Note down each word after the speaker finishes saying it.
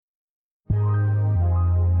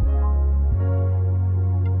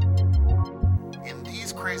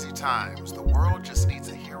few times. The world just needs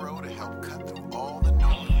a hero to help cut through all the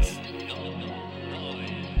noise.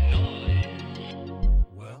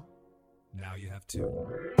 Well, now you have two.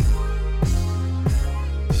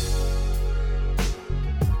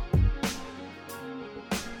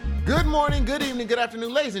 Good morning, good evening, good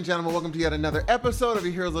afternoon, ladies and gentlemen. Welcome to yet another episode of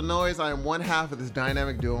Your Heroes of Noise. I am one half of this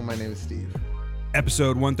dynamic duo. My name is Steve.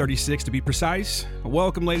 Episode 136 to be precise.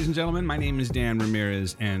 Welcome, ladies and gentlemen. My name is Dan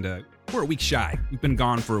Ramirez, and we're a week shy. We've been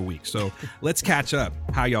gone for a week, so let's catch up.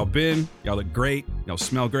 How y'all been? Y'all look great. Y'all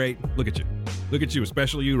smell great. Look at you. Look at you,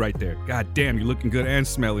 especially you right there. God damn, you're looking good and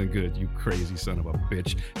smelling good, you crazy son of a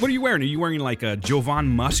bitch. What are you wearing? Are you wearing like a Jovan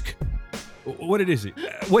Musk? What is it?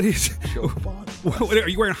 What is it? What, are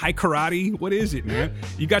you wearing high karate? What is it, man?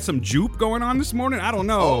 You got some jupe going on this morning? I don't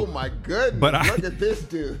know. Oh my goodness. But look at this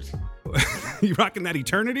dude. You rocking that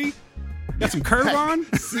Eternity? Got some curve on?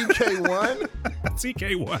 CK1?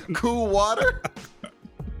 CK1. Cool water?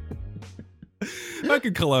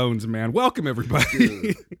 Fucking colognes, man. Welcome,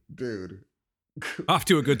 everybody. Dude. Off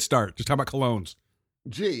to a good start. Just talk about colognes.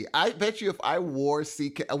 Gee, I bet you if I wore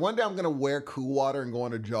CK, one day I'm going to wear Cool Water and go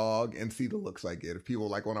on a jog and see the looks I get. If people,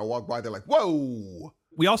 like, when I walk by, they're like, whoa.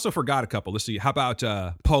 We also forgot a couple. Let's see. How about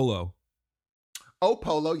Polo? Oh,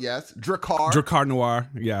 Polo, yes. Drakkar. Drakkar Noir.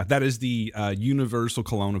 Yeah, that is the universal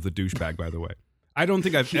cologne of the douchebag, by the way. I don't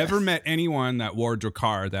think I've ever met anyone that wore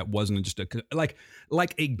Drakkar that wasn't just like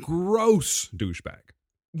a gross douchebag.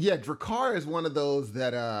 Yeah, Drakkar is one of those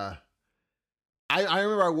that I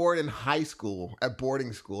remember I wore it in high school at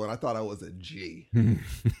boarding school, and I thought I was a G.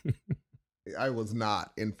 I was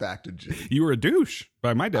not, in fact, a G. You were a douche,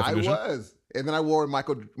 by my definition. I was. And then I wore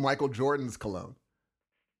Michael Jordan's cologne.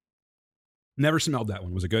 Never smelled that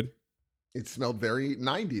one. Was it good? It smelled very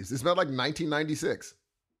 90s. It smelled like 1996.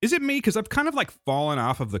 Is it me? Because I've kind of like fallen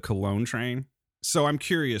off of the cologne train. So I'm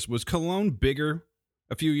curious, was cologne bigger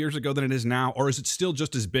a few years ago than it is now? Or is it still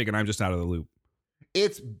just as big and I'm just out of the loop?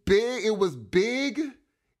 It's big. It was big.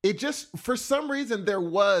 It just, for some reason,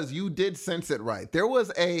 you did sense it right. There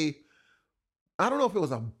was I don't know if it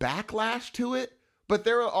was a backlash to it, but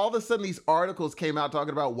there were all of a sudden these articles came out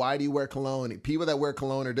talking about why do you wear cologne? People that wear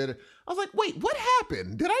cologne or did it. I was like, wait, what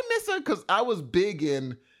happened? Did I miss it? Because I was big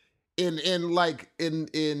in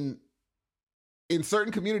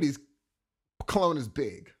certain communities, cologne is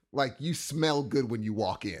big. Like, you smell good when you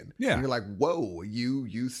walk in. Yeah. And you're like, whoa,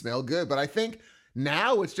 you smell good. But I think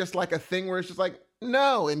now it's just like a thing where it's just like,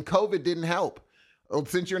 no, and COVID didn't help.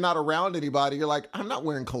 Since you're not around anybody, you're like, I'm not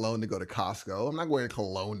wearing cologne to go to Costco. I'm not wearing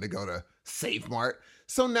cologne to go to Safe Mart.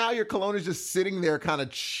 So now your cologne is just sitting there kind of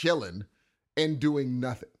chilling and doing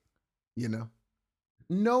nothing, you know?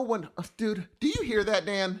 No one, dude, do you hear that,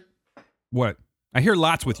 Dan? What? I hear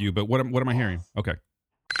lots with you, but what am I hearing? Okay.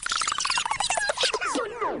 I'm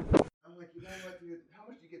like, you know what, dude? How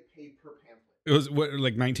much do you get paid per pamphlet? It was what,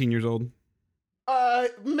 like 19 years old?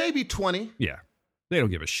 Maybe 20. Yeah. They don't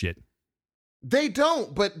give a shit. They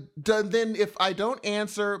don't, but then if I don't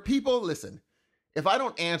answer, people, listen, if I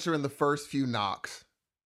don't answer in the first few knocks,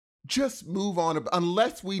 just move on,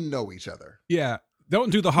 unless we know each other. Yeah.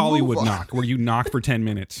 Don't do the Hollywood knock where you knock for 10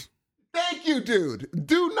 minutes. Thank you, dude.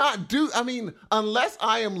 Unless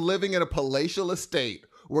I am living in a palatial estate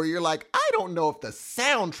where you're like, I don't know if the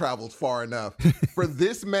sound travels far enough for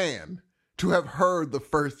this man to have heard the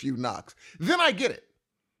first few knocks, then I get it.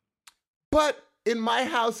 But in my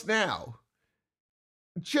house now,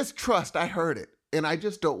 just trust I heard it, and I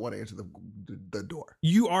just don't want to answer the door.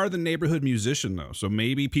 You are the neighborhood musician, though, so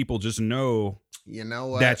maybe people just know, you know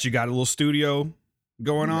what, that you got a little studio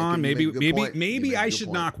going on. Maybe I should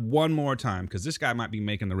knock one more time, because this guy might be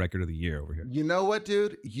making the record of the year over here. You know what,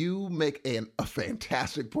 dude? You make a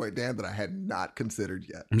fantastic point, Dan, that I had not considered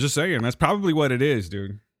yet. I'm just saying, that's probably what it is,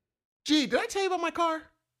 dude. Gee, did I tell you about my car?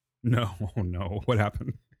 No. Oh, no. What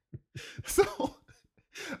happened? So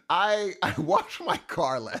I washed my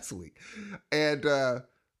car last week, and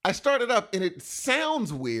I started up, and it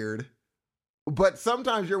sounds weird, but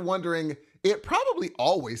sometimes you're wondering, it probably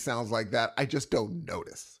always sounds like that. I just don't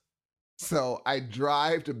notice. So I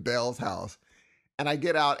drive to Belle's house, and I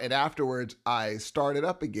get out, and afterwards I start it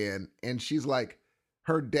up again, and she's like,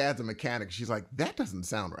 her dad's a mechanic. She's like, that doesn't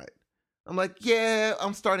sound right. I'm like, yeah,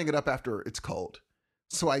 I'm starting it up after it's cold.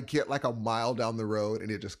 So I get like a mile down the road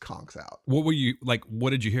and it just conks out. What were you like? What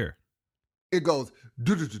did you hear? It goes, and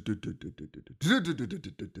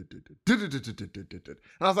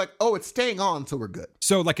I was like, oh, it's staying on, so we're good.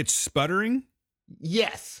 So like it's sputtering?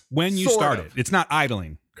 Yes. When you start it. It's not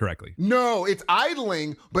idling correctly. No, it's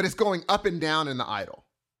idling, but it's going up and down in the idle.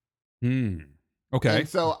 Okay. And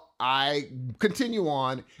so I continue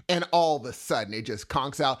on, and all of a sudden it just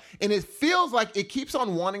conks out. And it feels like it keeps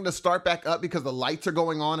on wanting to start back up because the lights are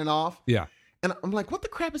going on and off. Yeah. And I'm like, what the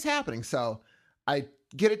crap is happening? So I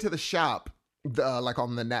get it to the shop like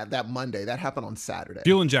on that Monday. That happened on Saturday.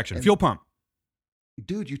 Fuel injection, fuel pump.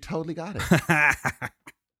 Dude, you totally got it.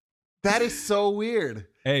 That is so weird.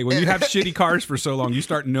 Hey, when you have shitty cars for so long, you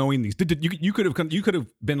start knowing these. You could have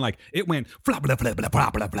been like, it went blah blah blah blah blah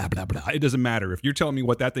blah blah blah blah. It doesn't matter if you're telling me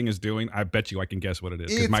what that thing is doing. I bet you I can guess what it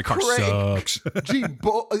is because my car sucks. Gee,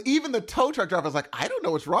 even the tow truck driver was like, I don't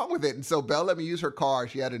know what's wrong with it. And so Belle let me use her car.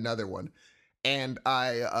 She had another one, and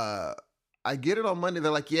I get it on Monday.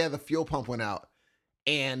 They're like, yeah, the fuel pump went out,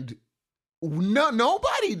 and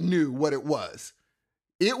nobody knew what it was.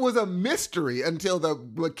 It was a mystery until the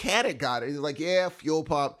mechanic got it. He's like, yeah, fuel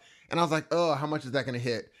pump. And I was like, oh, how much is that going to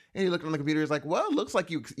hit? And he looked on the computer. He's like, well, it looks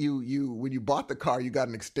like you when you bought the car, you got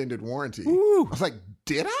an extended warranty. Ooh. I was like,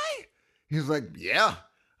 did I? He was like, yeah.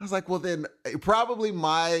 I was like, well, then probably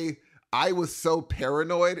I was so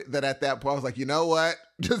paranoid that at that point I was like, you know what?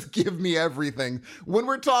 Just give me everything. When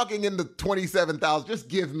we're talking in the 27,000, just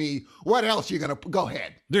give me what else you're going to go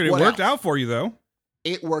ahead. Dude, it worked out for you though.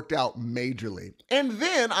 It worked out majorly. And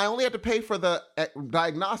then I only had to pay for the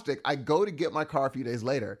diagnostic. I go to get my car a few days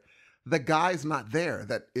later. The guy's not there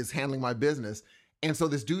that is handling my business. And so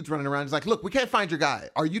this dude's running around. He's like, look, we can't find your guy.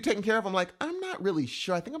 Are you taken care of? I'm like, I'm not really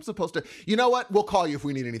sure. I think I'm supposed to. You know what? We'll call you if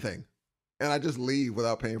we need anything. And I just leave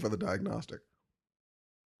without paying for the diagnostic.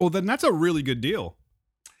 Well, then that's a really good deal.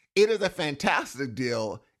 It is a fantastic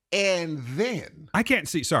deal. And then I can't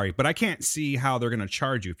see how they're going to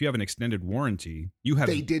charge you if you have an extended warranty.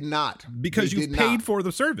 They did not, because you've paid for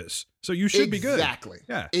the service, so you should be good. Exactly.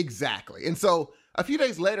 Yeah. Exactly. And so a few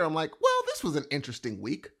days later, I'm like, well, this was an interesting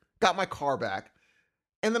week. Got my car back,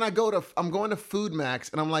 and then I'm going to Food Max,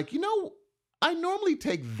 and I'm like, I normally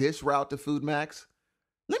take this route to Food Max.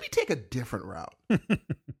 Let me take a different route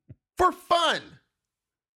for fun,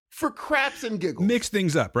 for craps and giggles. Mix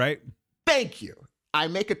things up, right? Thank you. I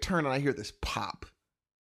make a turn and I hear this pop.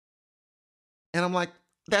 And I'm like,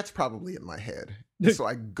 that's probably in my head. So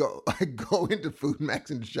I go into Food Max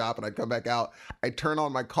and shop, and I come back out. I turn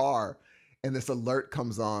on my car and this alert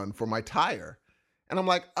comes on for my tire. And I'm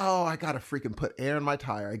like, oh, I got to freaking put air in my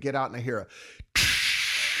tire. I get out and I hear a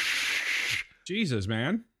Jesus,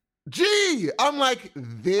 man. Gee, I'm like,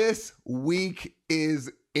 this week is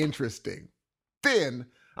interesting. Then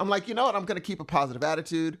I'm like, you know what? I'm going to keep a positive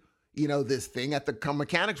attitude. This thing at the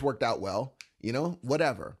mechanics worked out well,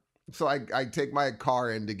 whatever. So I take my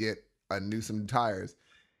car in to get some tires.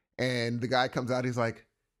 And the guy comes out. He's like,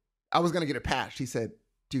 I was going to get it patched. He said,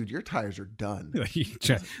 dude, your tires are done.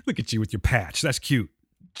 Look at you with your patch. That's cute.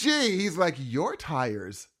 Gee, he's like, your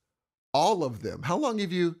tires, all of them. How long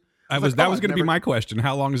have you? That was going to be my question.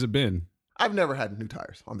 How long has it been? I've never had new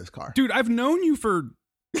tires on this car. Dude, I've known you for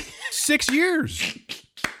 6 years.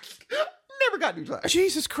 Never got new tires.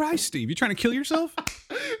 Jesus Christ, Steve. You trying to kill yourself?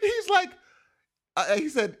 He's like, he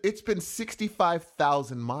said, it's been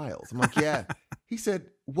 65,000 miles. I'm like, yeah. He said,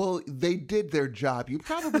 well, they did their job. You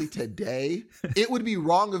probably today, it would be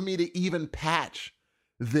wrong of me to even patch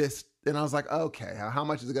this. And I was like, okay, how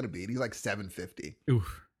much is it going to be? And he's like, $750.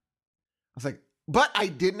 Oof. I was like, but I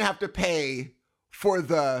didn't have to pay for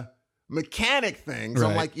the mechanic thing. So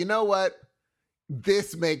I'm like, you know what?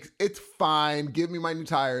 It's fine. Give me my new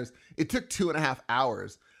tires. It took 2.5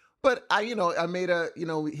 hours. But I made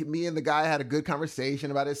me and the guy had a good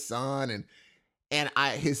conversation about his son, and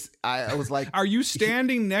I was like, are you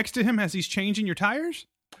standing next to him as he's changing your tires?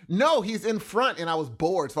 No, he's in front, and I was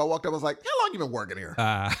bored. So I walked up, I was like, how long you been working here?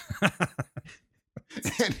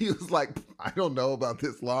 And he was like, I don't know about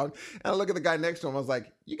this long. And I look at the guy next to him. I was like,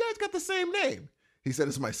 you guys got the same name. He said,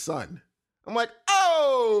 it's my son. I'm like,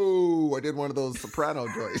 oh, I did one of those soprano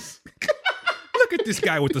joints. Look at this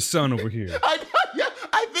guy with the son over here.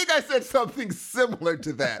 I think I said something similar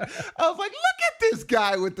to that. I was like, look at this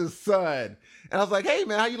guy with the son. And I was like, hey,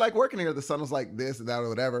 man, how you like working here? The son was like this and that or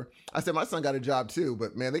whatever. I said, my son got a job too,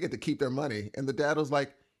 but man, they get to keep their money. And the dad was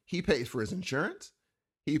like, he pays for his insurance.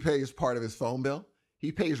 He pays part of his phone bill.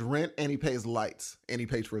 He pays rent and he pays lights and he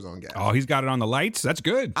pays for his own gas. Oh, he's got it on the lights? That's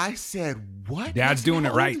good. I said, what? Dad's doing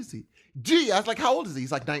it right. Gee, I was like, how old is he?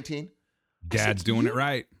 He's like 19. Dad's doing it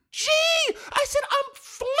right. Gee, I said, I'm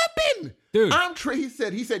flipping. Dude. He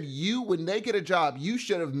said, when they get a job, you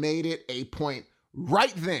should have made it a point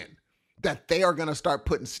right then that they are going to start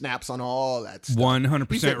putting snaps on all that stuff.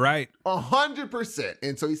 100% right. 100%.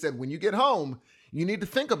 And so he said, when you get home, you need to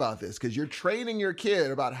think about this because you're training your kid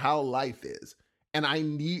about how life is. And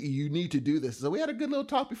you need to do this. So we had a good little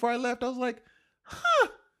talk before I left. I was like, huh.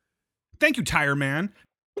 Thank you, Tire Man.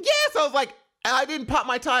 Yes, I was like, I didn't pop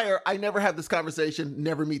my tire. I never have this conversation.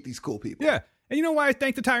 Never meet these cool people. Yeah. And you know why I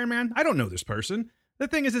thank the tire man? I don't know this person. The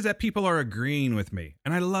thing is that people are agreeing with me.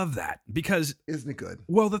 And I love that because, Isn't it good?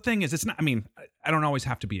 well, the thing is, it's not, I mean, I don't always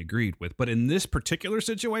have to be agreed with, but in this particular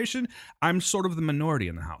situation, I'm sort of the minority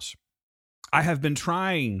in the house. I have been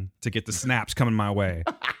trying to get the snaps coming my way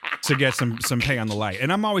to get some pay on the light.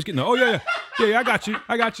 And I'm always getting the, oh, yeah, I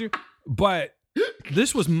got you. But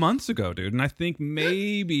this was months ago, dude. And I think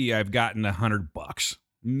maybe I've gotten $100.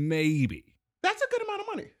 Maybe. That's a good amount of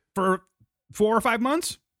money. For 4 or 5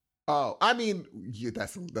 months? Oh, I mean, yeah,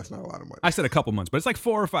 that's not a lot of money. I said a couple months, but it's like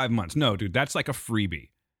 4 or 5 months. No, dude, that's like a freebie.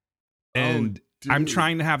 And I'm dude.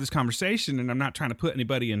 trying to have this conversation, and I'm not trying to put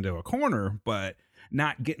anybody into a corner, but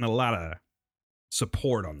not getting a lot of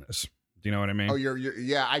support on this. Do you know what I mean? Oh,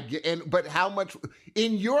 yeah, I get. But how much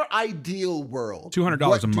in your ideal world? $200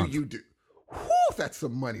 what a month. do you do? Whew, that's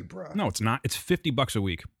some money, bro. No, it's not. It's $50 a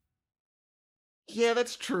week. Yeah,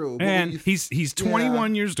 that's true. But And when he's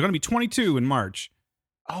 21 years, going to be 22 in March.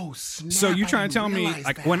 Oh, snap. So you trying to I tell me realized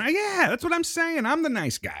like that. yeah, that's what I'm saying. I'm the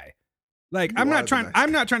nice guy. Like You I'm are not the trying nice I'm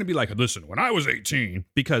guy. not trying to be like, listen, when I was 18,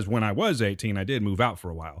 because when I was 18, I did move out for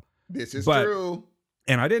a while. This is but- true.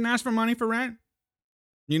 And I didn't ask for money for rent.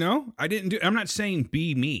 You know? I'm not saying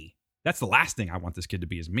be me. That's the last thing I want this kid to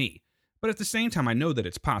be is me. But at the same time, I know that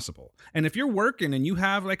it's possible. And if you're working and you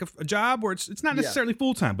have like a job where it's not Yeah. necessarily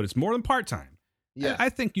full time, but it's more than part time. Yeah. I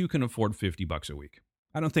think you can afford $50 a week.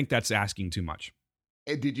 I don't think that's asking too much.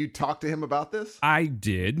 And did you talk to him about this? I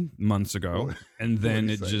did months ago, and then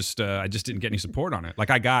What'd he say? I just didn't get any support on it. Like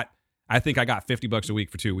I think I got $50 a week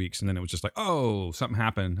for 2 weeks, and then it was just like, oh, something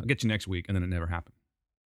happened. I'll get you next week, and then it never happened.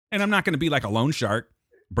 And I'm not going to be like a loan shark,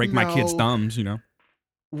 break my kids' No. thumbs, you know.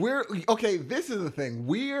 Okay, this is the thing.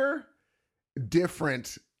 We're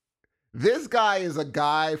different. This guy is a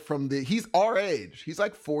guy he's our age. He's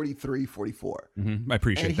like 43, 44. I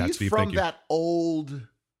appreciate And that, he's Steve. from Thank you. that old,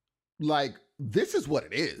 like, this is what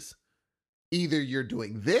it is. Either you're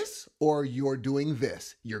doing this or you're doing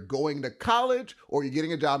this. You're going to college or you're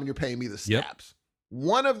getting a job and you're paying me the Yep. snaps.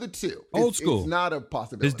 One of the two. Old school. It's not a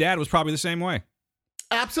possibility. His dad was probably the same way.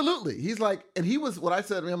 Absolutely. He's like, and he was, what I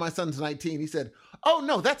said, man, my son's 19. He said, oh,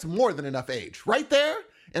 no, that's more than enough age. Right there.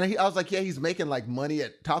 And I was like, yeah, he's making like money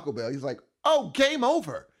at Taco Bell. He's like, oh, game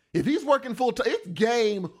over. If he's working full time, it's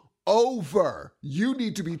game over. You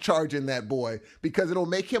need to be charging that boy because it'll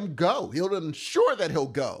make him go. He'll ensure that he'll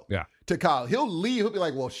go to college. He'll leave. He'll be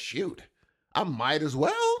like, well, shoot, I might as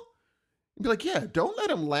well. He'll be like, yeah, don't let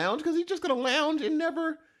him lounge because he's just going to lounge and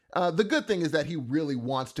never. The good thing is that he really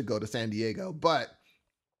wants to go to San Diego. But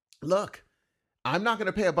look, I'm not going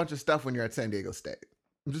to pay a bunch of stuff when you're at San Diego State.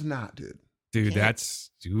 I'm just not, dude. Dude, Can't.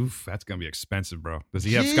 that's gonna be expensive, bro. Does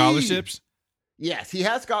he have Gee. scholarships? Yes, he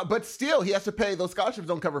has but still he has to pay. Those scholarships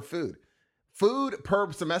don't cover food. Food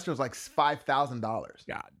per semester is like $5,000.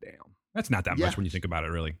 God damn. That's not that Yeah. much when you think about it,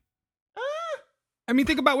 really. I mean,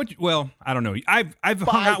 think about I don't know. I've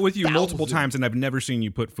hung out with you multiple 5,000. times and I've never seen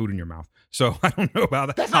you put food in your mouth. So I don't know about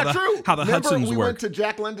that. That's not true. How the Remember, Hudsons we work. went to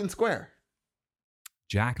Jack London Square.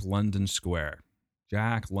 Jack London Square.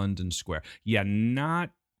 Yeah,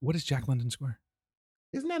 what is Jack London Square?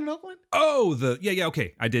 Isn't that in Oakland? Oh,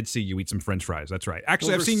 okay. I did see you eat some French fries. That's right.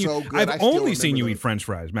 Actually, Those I've seen are you. so good. I I've still only seen you remember eat those. French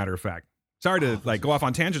fries. Matter of fact. Sorry to those go off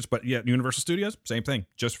on tangents, but yeah, Universal Studios, same thing,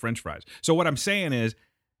 just French fries. So what I'm saying is,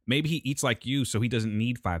 maybe he eats like you, so he doesn't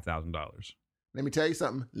need $5,000. Let me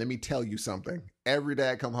tell you something. Every day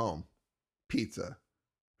I come home, pizza,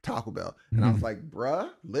 Taco Bell. And I was like, bruh,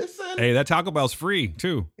 listen. Hey, that Taco Bell's free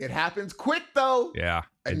too. It happens quick though. Yeah.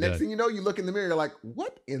 And it next does. thing you know, you look in the mirror, you're like,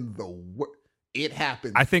 what in the world? It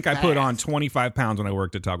happens. I think I put on fast. 25 pounds when I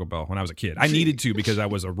worked at Taco Bell when I was a kid. I Gee. needed to because I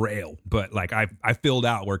was a rail, but like I filled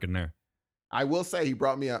out working there. I will say he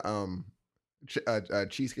brought me a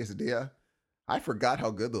cheese quesadilla. I forgot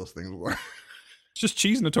how good those things were. It's just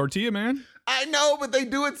cheese and a tortilla, man. I know, but they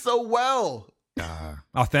do it so well.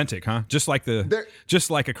 Authentic, huh? Just like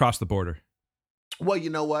across the border. Well, you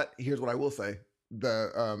know what? Here's what I will say: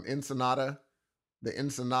 the Ensenada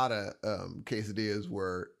quesadillas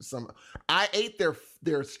were some. I ate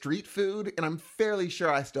their street food, and I'm fairly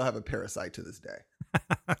sure I still have a parasite to this day.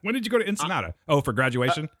 When did you go to Ensenada? For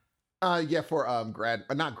graduation? Yeah, for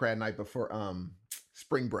not grad night, but for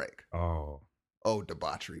spring break. Oh,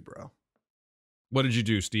 Debauchery, bro. what did you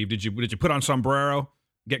do, Steve? Did you put on sombrero?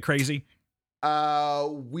 Get crazy?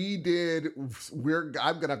 We did.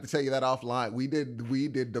 I'm gonna have to tell you that offline. We did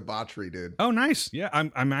debauchery, dude. Oh, nice. Yeah,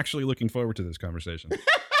 I'm actually looking forward to this conversation.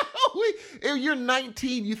 You're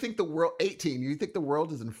 19. You think the world 18. You think the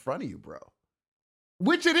world is in front of you, bro.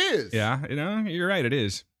 Which it is. Yeah, you're right. It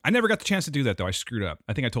is. I never got the chance to do that, though. I screwed up.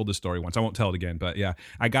 I think I told this story once. I won't tell it again, but yeah,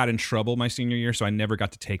 I got in trouble my senior year, so I never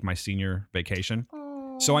got to take my senior vacation.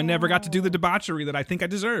 So I never got to do the debauchery that I think I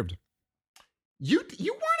deserved. You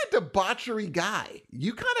weren't a debauchery guy.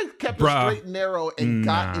 You kind of kept it straight and narrow and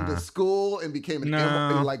got into school and became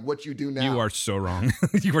like what you do now. You are so wrong.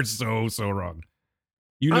 You are so wrong.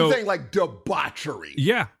 I'm saying like debauchery.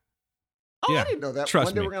 Yeah. Oh, yeah. I didn't know that. Trust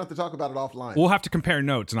One day me. we're going to have to talk about it offline. We'll have to compare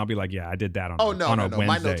notes, and I'll be like, yeah, I did that on a Wednesday.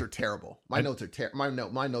 My notes are terrible. My notes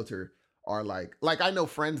are like I know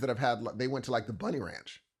friends that have had, they went to like the Bunny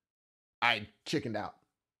Ranch. I chickened out.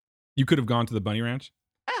 You could have gone to the Bunny Ranch?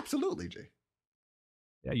 Absolutely, G.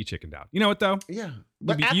 Yeah, you chickened out. You know what, though? Yeah.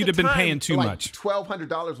 But you'd have been paying too like much.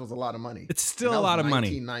 $1,200 was a lot of money. It's still a lot of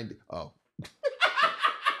money. 1990. Oh.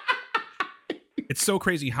 It's so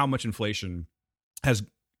crazy how much inflation has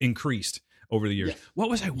increased over the years. Yes. What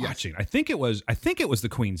was I watching? Yes. I think it was The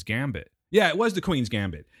Queen's Gambit. Yeah, it was The Queen's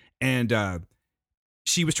Gambit. And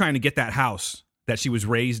she was trying to get that house that she was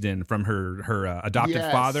raised in from her adopted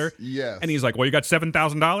father. Yes. And he's like, well, you got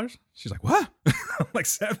 $7,000? She's like, what? I'm like,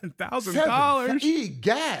 $7,000?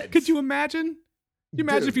 Egad. Could you imagine? Could you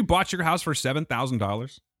imagine if you bought your house for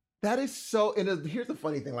 $7,000? That is so. And here's the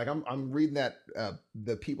funny thing. Like I'm reading that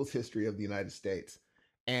the People's History of the United States,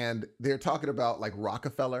 and they're talking about like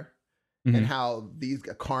Rockefeller and how these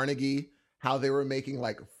Carnegie, how they were making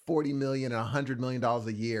like $40 million and $100 million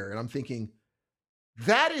a year. And I'm thinking,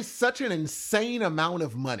 that is such an insane amount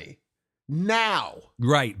of money. Now,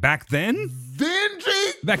 right? Back then,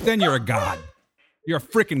 back then you're a god. You're a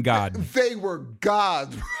freaking god. They were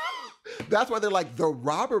gods. That's why they're like the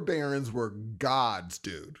robber barons were gods,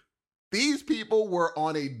 dude. These people were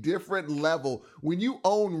on a different level. When you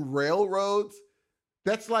own railroads,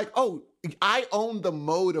 that's like, oh, I own the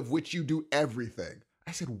mode of which you do everything.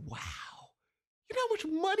 I said, wow, you know how much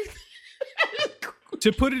money?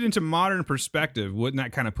 To put it into modern perspective, wouldn't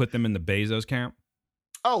that kind of put them in the Bezos camp?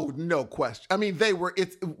 Oh, no question. I mean,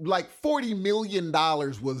 it's like $40 million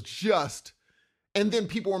was just, and then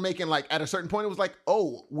people were making like, at a certain point, it was like,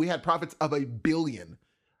 oh, we had profits of $1 billion.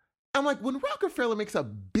 I'm like, when Rockefeller makes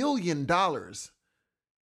 $1 billion,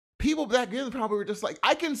 people back then probably were just like,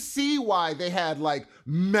 I can see why they had like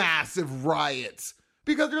massive riots,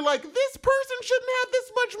 because they're like, this person shouldn't have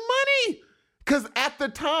this much money. Because at the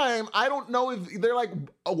time, I don't know if they're like,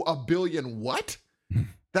 oh, $1 billion what?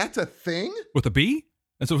 That's a thing? With a B?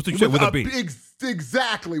 That's what you said, with a B.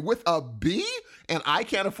 Exactly, with a B? And I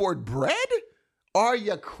can't afford bread? Are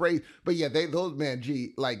you crazy? But yeah,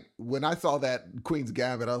 like when I saw that Queen's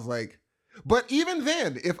Gambit, I was like, but even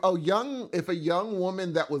then, if a young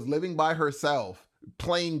woman that was living by herself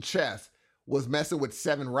playing chess was messing with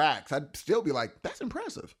 7 racks, I'd still be like, that's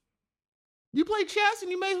impressive. You play chess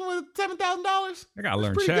and you made with $7,000? I gotta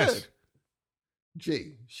learn chess. Good.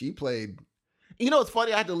 Gee, she played. You know, it's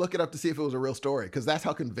funny. I had to look it up to see if it was a real story, because that's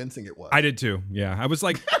how convincing it was. I did too. Yeah, I was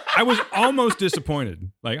like, I was almost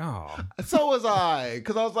disappointed. Like, oh. So was I,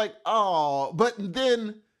 because I was like, oh. But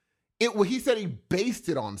then he said he based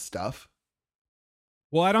it on stuff.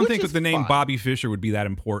 Well, I don't think that the name Bobby Fischer would be that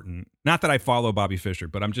important. Not that I follow Bobby Fischer,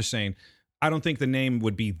 but I'm just saying, I don't think the name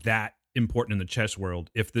would be that important in the chess world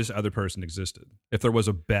if this other person existed. If there was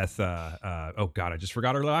a Beth, oh God, I just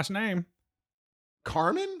forgot her last name.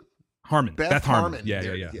 Harmon. Beth Harmon. Yeah.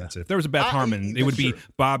 That's it. If there was a Beth Harmon, it would be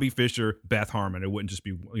Bobby Fischer, Beth Harmon. It wouldn't just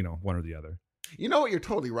be, one or the other. You know what? You're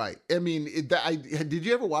totally right. I mean, did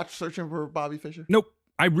you ever watch Searching for Bobby Fischer? Nope.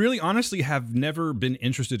 I really honestly have never been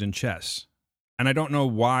interested in chess. And I don't know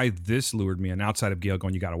why this lured me in outside of Gail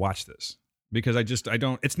going, you got to watch this. Because I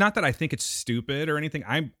don't, it's not that I think it's stupid or anything.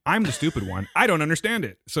 I'm the stupid one. I don't understand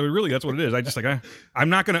it. So really, that's what it is. I just I'm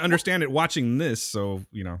not going to understand it watching this. So,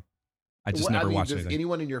 I just never watched anything. Does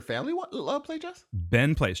anyone in your family play chess?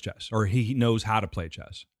 Ben plays chess, or he knows how to play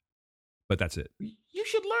chess. But that's it. You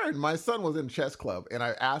should learn. My son was in chess club, and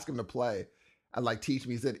I asked him to play. I'd like teach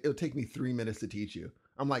me. He said, it'll take me 3 minutes to teach you.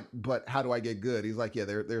 I'm like, but how do I get good? He's like, yeah,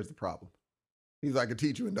 there's the problem. He's like, I can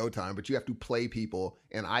teach you in no time, but you have to play people,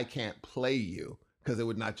 and I can't play you because it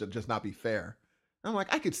would not just not be fair. I'm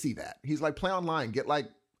like, I could see that. He's like, play online, get like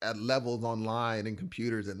at levels online and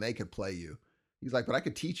computers, and they could play you. He's like, but I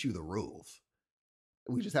could teach you the rules.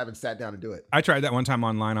 We just haven't sat down to do it. I tried that one time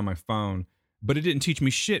online on my phone, but it didn't teach me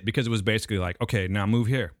shit because it was basically like, okay, now move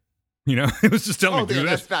here. It was just telling me do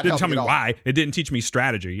this. It didn't tell me why. It didn't teach me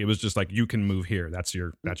strategy. It was just like, you can move here. That's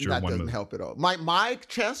your one move. That doesn't help at all. My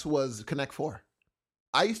chess was Connect 4.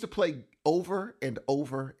 I used to play over and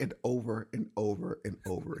over and over and over and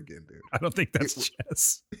over again, dude. I don't think that's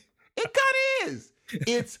chess. It kind of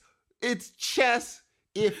is. It's chess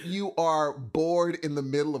if you are bored in the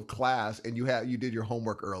middle of class and you did your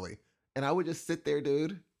homework early. And I would just sit there,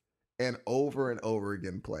 dude, and over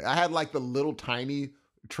again play. I had like the little tiny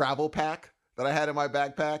travel pack that I had in my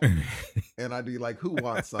backpack. And I'd be like, who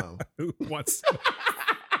wants some? Who wants some?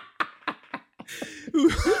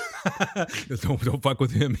 Don't fuck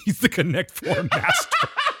with him. He's the Connect Four master.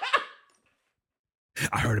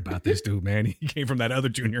 I heard about this dude, man. He came from that other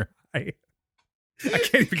junior high. I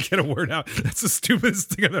can't even get a word out. That's the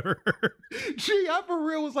stupidest thing I've ever heard. Gee, I for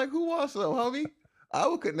real was like, who wants some, homie? I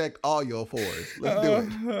will connect all your fours. Let's do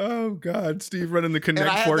it. Oh, God. Steve running the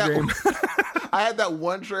Connect Four game. I had that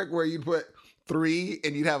one trick where you'd put 3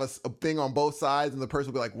 and you'd have a thing on both sides and the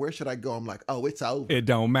person would be like, where should I go? I'm like, oh, it's over. It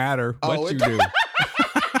don't matter what you do.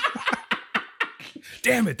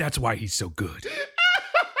 Damn it. That's why he's so good.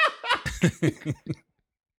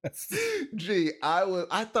 Gee,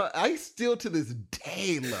 I still to this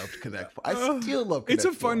day loved Connect Four. I still love Connect It's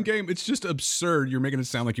a fun 4. game. It's just absurd. You're making it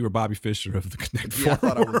sound like you were Bobby Fischer of the Connect Yeah,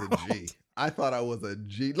 Four. I thought I was a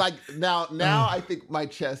G. Like now I think my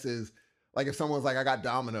chess is like if someone's like, I got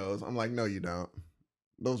dominoes, I'm like, no, you don't.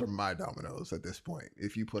 Those are my dominoes at this point,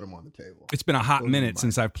 if you put them on the table. It's been a hot minute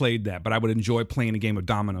since I've played that, but I would enjoy playing a game of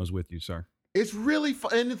dominoes with you, sir. It's really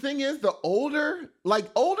fun. And the thing is, the older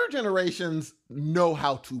generations know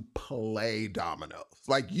how to play dominoes.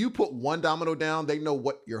 Like you put one domino down, they know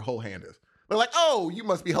what your whole hand is. They're like, oh, you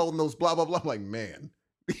must be holding those blah, blah, blah. I'm like, man,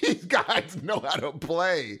 these guys know how to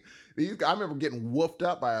play. I remember getting woofed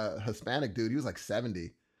up by a Hispanic dude. He was like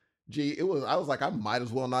 70. Gee, I was like, I might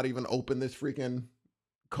as well not even open this freaking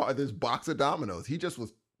this box of dominoes. He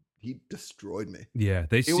destroyed me. Yeah,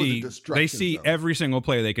 they see every single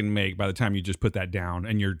play they can make by the time you just put that down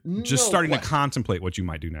and you're just starting to contemplate what you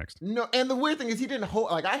might do next. No, and the weird thing is he didn't hold,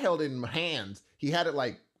 like I held it in my hands. He had it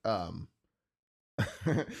like, I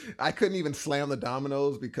couldn't even slam the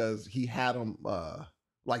dominoes because he had them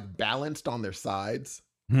like balanced on their sides.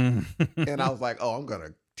 And I was like, oh, I'm going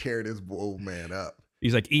to tear this old man up.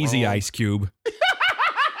 He's like, easy, Ice Cube.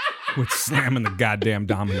 With slamming the goddamn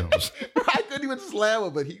dominoes. I couldn't even slam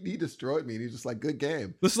him, but he destroyed me. And he's just like, good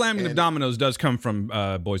game. The slamming of dominoes does come from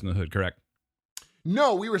Boys in the Hood, correct?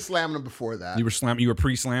 No, we were slamming them before that. You were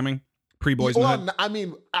pre-slamming? Pre-Boys in the Hood? I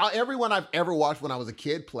mean, everyone I've ever watched when I was a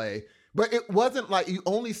kid play, but it wasn't like you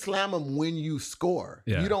only slam them when you score.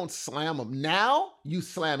 Yeah. You don't slam them. Now, you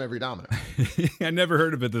slam every domino. I never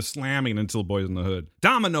heard of it, the slamming, until Boys in the Hood.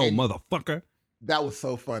 Domino, motherfucker. That was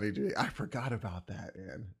so funny, dude. I forgot about that,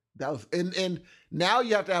 man. That was and now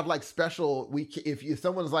you have to have like special if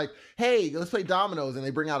someone's like, hey, let's play dominoes, and they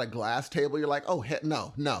bring out a glass table, you're like, oh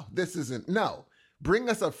no, this isn't. No, bring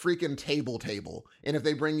us a freaking table. And if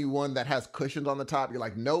they bring you one that has cushions on the top, you're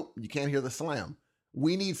like, nope, you can't hear the slam.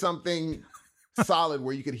 We need something solid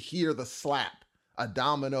where you could hear the slap. A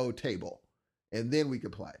domino table, and then we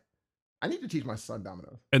could play. I need to teach my son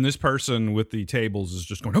dominoes. And this person with the tables is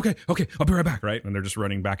just going, okay, I'll be right back, right? And they're just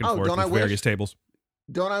running back and forth with various tables.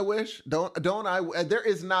 Don't I wish? Don't I? There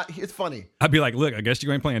is not. It's funny. I'd be like, look, I guess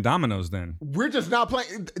you ain't playing dominoes then. We're just not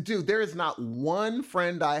playing. Dude, there is not one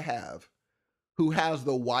friend I have who has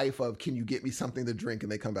the wife of, can you get me something to drink?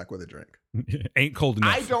 And they come back with a drink. Ain't cold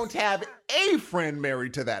enough. I don't have a friend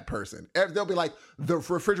married to that person. They'll be like, the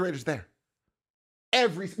refrigerator's there.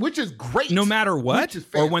 Which is great. No matter what?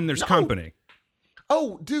 Or when there's company?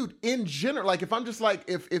 Oh, dude, in general, like if I'm just like,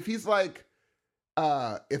 if he's like,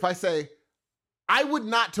 if I say, I would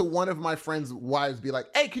not to one of my friends' wives be like,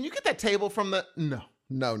 hey, can you get that table from the...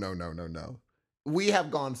 No. We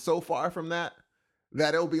have gone so far from that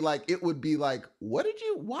it would be like, why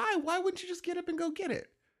wouldn't you just get up and go get it?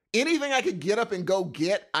 Anything I could get up and go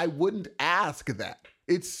get, I wouldn't ask that.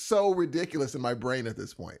 It's so ridiculous in my brain at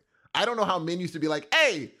this point. I don't know how men used to be like,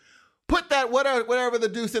 hey, put that whatever the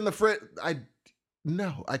deuce in the fridge.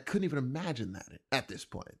 No, I couldn't even imagine that at this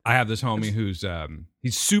point. I have this homie who's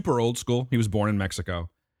he's super old school. He was born in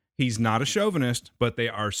Mexico. He's not a chauvinist, but they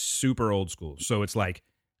are super old school. So it's like,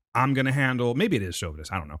 I'm going to handle, maybe it is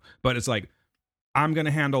chauvinist, I don't know. But it's like, I'm going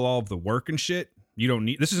to handle all of the work and shit. You don't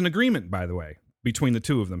need, this is an agreement, by the way, between the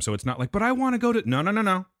two of them. So it's not like, but I want to go to,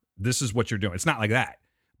 no. This is what you're doing. It's not like that.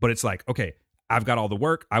 But it's like, okay, I've got all the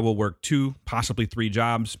work. I will work 2, possibly 3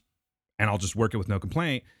 jobs, and I'll just work it with no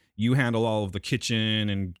complaint. You handle all of the kitchen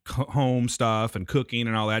and home stuff and cooking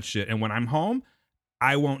and all that shit. And when I'm home,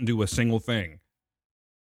 I won't do a single thing.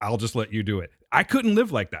 I'll just let you do it. I couldn't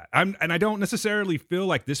live like that. And I don't necessarily feel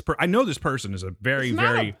like this I know this person is a very,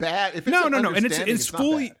 very bad. If it's no. And it's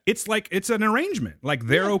fully, it's like, it's an arrangement. Like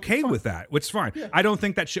they're okay with that. It's fine. Yeah. I don't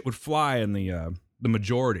think that shit would fly in the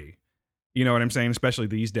majority. You know what I'm saying? Especially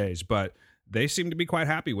these days. But they seem to be quite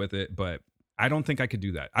happy with it. But I don't think I could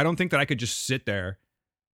do that. I don't think that I could just sit there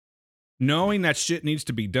knowing that shit needs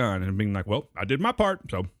to be done and being like, well, I did my part,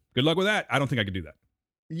 so good luck with that. I don't think I could do that.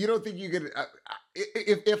 You don't think you could?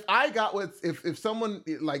 If I got with if someone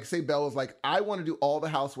like say Belle was like, I want to do all the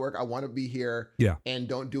housework, I want to be here, and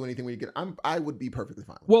don't do anything when you get. I would be perfectly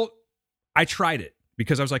fine. Well, I tried it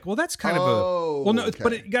because I was like, well, that's kind of a well, no, okay.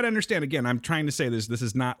 but you got to understand again. I'm trying to say this. This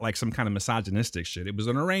is not like some kind of misogynistic shit. It was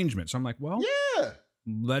an arrangement. So I'm like, well, yeah.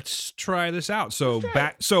 Let's try this out. So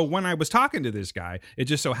so when I was talking to this guy, it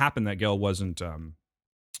just so happened that Gail wasn't.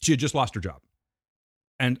 She had just lost her job.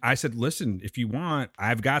 And I said, listen, if you want,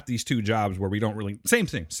 I've got these 2 jobs where we don't really, same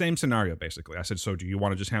thing, same scenario, basically. I said, so do you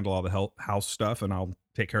want to just handle all the house stuff and I'll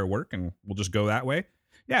take care of work and we'll just go that way?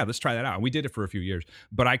 Yeah, let's try that out. And we did it for a few years,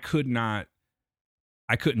 but I couldn't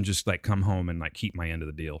just like come home and like keep my end of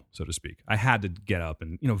the deal, so to speak. I had to get up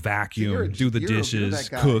and, vacuum, do the dishes,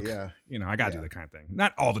 cook, I got to do that kind of thing.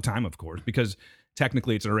 Not all the time, of course, because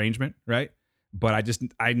technically it's an arrangement, right? But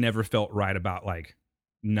I never felt right about like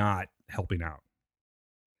not helping out.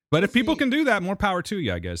 But if people can do that, more power to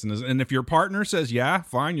you, I guess. And if your partner says, yeah,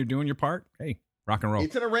 fine, you're doing your part, hey, rock and roll.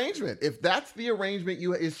 It's an arrangement. If that's the arrangement,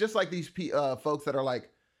 it's just like these folks that are like,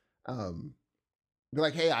 they're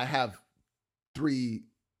like, hey, I have three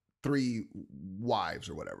wives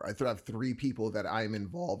or whatever. I have 3 people that I'm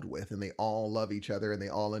involved with, and they all love each other and they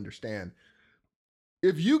all understand.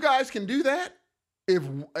 If you guys can do that,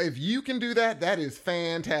 if you can do that, that is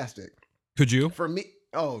fantastic. Could you? For me,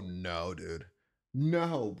 oh no, dude.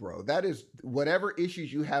 No, bro. That is whatever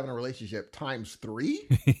issues you have in a relationship times 3,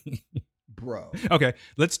 bro. Okay,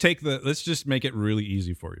 let's just make it really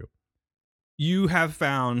easy for you. You have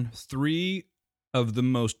found 3 of the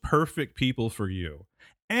most perfect people for you,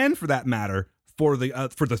 and for that matter, for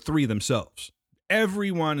the 3 themselves.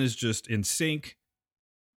 Everyone is just in sync.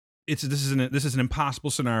 This is an impossible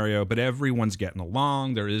scenario, but everyone's getting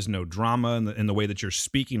along. There is no drama in the way that you're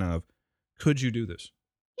speaking of. Could you do this?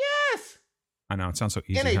 Yes. I know, it sounds so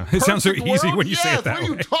easy. Huh? It sounds so easy when you say it that way.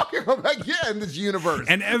 What are you talking about? Yeah, in this universe.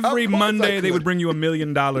 And every Monday they would bring you $1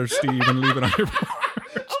 million, Steve, and leave it on your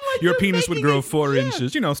your penis would grow 4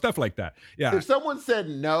 inches, stuff like that. Yeah. If someone said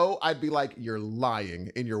no, I'd be like, you're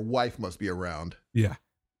lying, and your wife must be around. Yeah.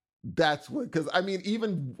 That's what, because I mean,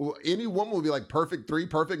 even any woman would be like, perfect 3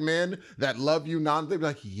 perfect men that love you they'd be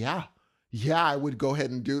like, yeah, I would go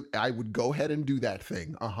ahead and do that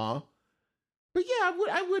thing. But yeah,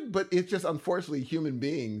 I would, but it's just unfortunately human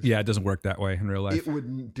beings. Yeah, it doesn't work that way in real life.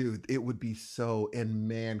 It would be so, and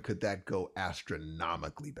man, could that go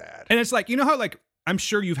astronomically bad. And it's like, how like, I'm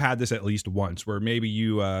sure you've had this at least once where maybe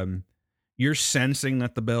you're sensing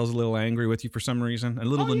that the Belle's a little angry with you for some reason, a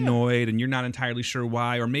little annoyed, and you're not entirely sure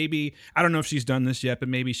why. Or maybe, I don't know if she's done this yet, but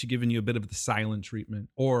maybe she's giving you a bit of the silent treatment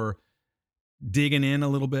or digging in a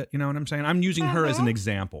little bit. You know what I'm saying? I'm using her as an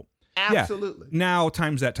example. Absolutely. Yeah. Now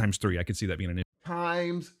times that times 3. I could see that being an issue.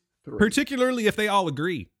 Times 3. Particularly if they all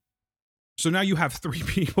agree. So now you have 3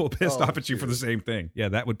 people pissed off at you for the same thing. Yeah,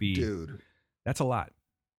 that would be... Dude. That's a lot.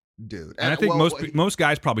 Dude. And I think most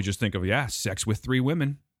guys probably just think of, sex with 3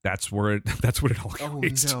 women. That's what it all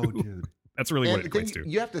equates to. Dude. That's really what it equates to.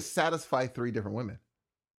 You have to satisfy 3 different women.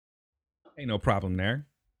 Ain't no problem there.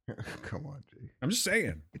 Come on, G. I'm just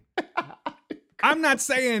saying. I'm not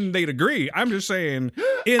saying they'd agree. I'm just saying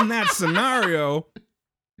in that scenario,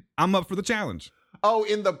 I'm up for the challenge. Oh,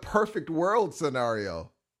 in the perfect world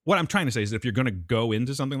scenario. What I'm trying to say is that if you're going to go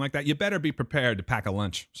into something like that, you better be prepared to pack a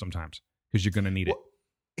lunch sometimes because you're going to need it.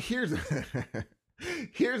 Here's the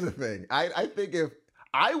thing. I think if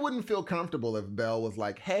I wouldn't feel comfortable if Belle was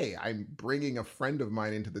like, hey, I'm bringing a friend of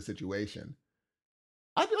mine into the situation.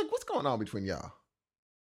 I'd be like, what's going on between y'all?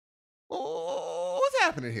 What's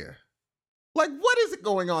happening here? Like, what is it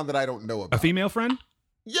going on that I don't know about? A female friend?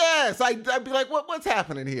 Yes, I'd be like, what's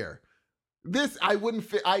happening here? This, I wouldn't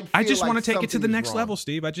fit. I just want to take it to the next level,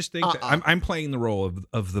 Steve. I just think that I'm playing the role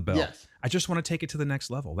of the Belle. Yes. I just want to take it to the next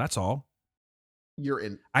level. That's all. You're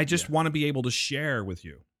in. I just want to be able to share with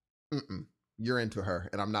you. You're into her,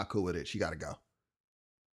 and I'm not cool with it. She got to go.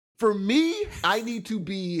 For me, I need to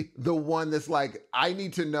be the one that's like, I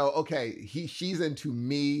need to know, okay, she's into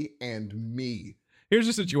me and me. Here's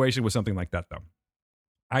a situation with something like that, though.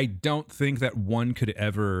 I don't think that one could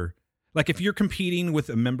ever, like if you're competing with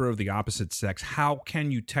a member of the opposite sex, how can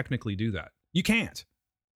you technically do that? You can't.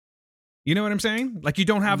 You know what I'm saying? Like you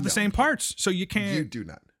don't have the same parts, so you can't. You do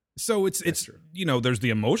not. So it's true. There's the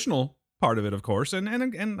emotional part of it, of course, and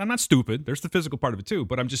I'm not stupid. There's the physical part of it too,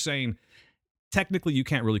 but I'm just saying, technically, you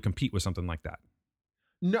can't really compete with something like that.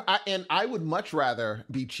 No, I would much rather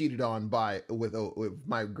be cheated on with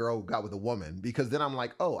my girl got with a woman, because then I'm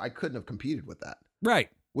like, oh, I couldn't have competed with that. Right.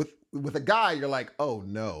 With a guy, you're like, oh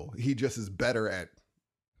no, he just is better at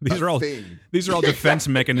These are all defense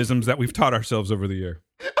mechanisms that we've taught ourselves over the year.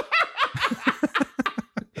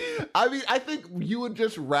 I mean, I think you would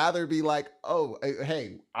just rather be like, oh,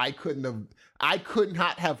 hey, I could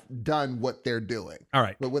not have done what they're doing. All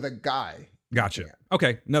right. But with a guy. Gotcha.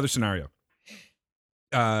 Okay. Another scenario.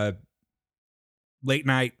 Late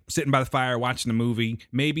night, sitting by the fire, watching a movie.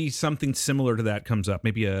 Maybe something similar to that comes up.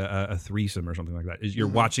 Maybe a threesome or something like that. You're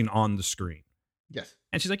watching on the screen. Yes.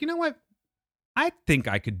 And she's like, you know what? I think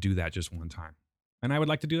I could do that just one time. And I would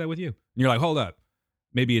like to do that with you. And you're like, hold up.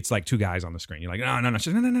 Maybe it's like two guys on the screen. You're like, no.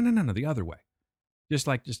 She's like, no, the other way. Just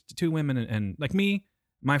two women and like me,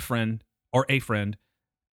 my friend, or a friend,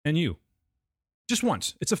 and you. Just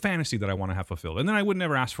once. It's a fantasy that I want to have fulfilled. And then I would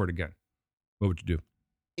never ask for it again. What would you do?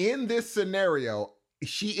 In this scenario,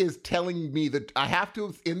 she is telling me that I have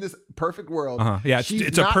to, in this perfect world. Yeah,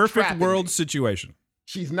 it's a perfect world situation.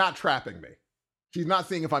 She's not trapping me. She's not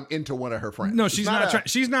seeing if I'm into one of her friends. No, she's not.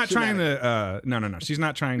 She's not trying to. No. She's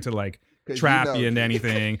not trying to like trap you into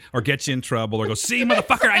anything or get you in trouble or go, see,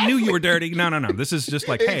 motherfucker, I knew you were dirty. No. This is just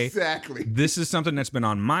like, hey, exactly. This is something that's been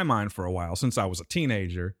on my mind for a while since I was a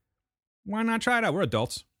teenager. Why not try it out? We're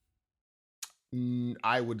adults.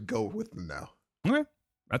 I would go with the no. Okay,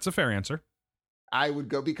 that's a fair answer. I would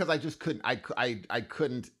go because I just couldn't. I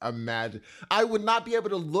couldn't imagine. I would not be able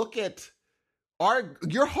to look at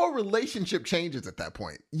your whole relationship changes at that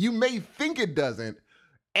point. You may think it doesn't.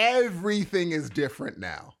 Everything is different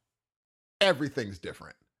now. Everything's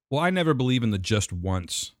different. Well, I never believe in the just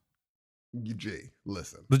once.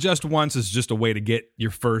 Listen. The just once is just a way to get your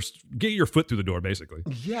foot through the door, basically.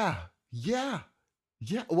 Yeah.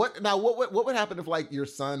 What would happen if like your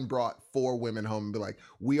son brought 4 women home and be like,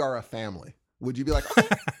 we are a family? Would you be like,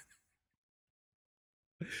 okay?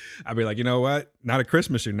 I'd be like, you know what? Not at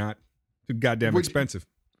Christmas, you're not. Too goddamn expensive.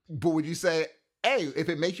 But would you say, hey, if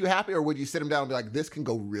it makes you happy, or would you sit him down and be like, this can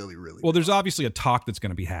go really, really well? There's obviously a talk that's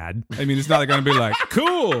going to be had. I mean, it's not going to be like,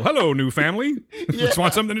 cool, hello, new family. Just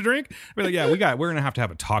want something to drink? I'd be like, yeah, we're going to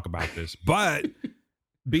have a talk about this. But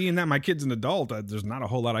being that my kid's an adult, there's not a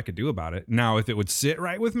whole lot I could do about it. Now, if it would sit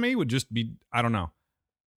right with me, would just be, I don't know.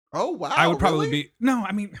 Oh, wow. I would probably be, no,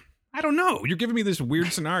 I mean, I don't know. You're giving me this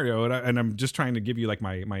weird scenario, and I'm just trying to give you like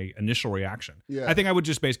my initial reaction. Yeah. I think I would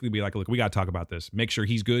just basically be like, look, we got to talk about this. Make sure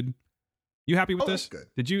he's good. You happy with this? Good.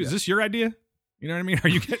 Did you? Yeah. Is this your idea? You know what I mean? Are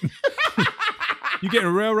you getting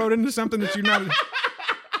railroaded into something that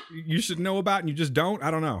you should know about and you just don't? I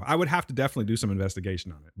don't know. I would have to definitely do some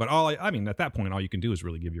investigation on it. But I mean, at that point, all you can do is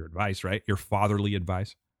really give your advice, right? Your fatherly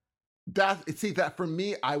advice. That for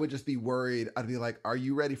me, I would just be worried. I'd be like, are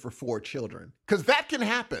you ready for 4 children? Because that can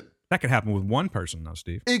happen. That could happen with one person, though,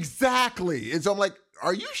 Steve. Exactly. And so I'm like,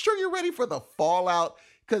 are you sure you're ready for the fallout?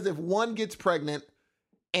 Because if one gets pregnant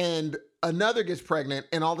and another gets pregnant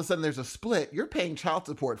and all of a sudden there's a split, you're paying child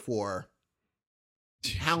support for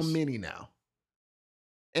how many now?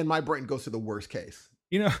 And my brain goes to the worst case.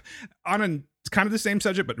 You know, it's kind of the same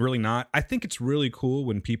subject, but really not. I think it's really cool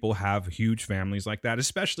when people have huge families like that,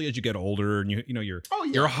 especially as you get older and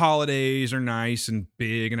your holidays are nice and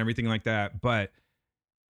big and everything like that. But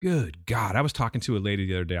good God, I was talking to a lady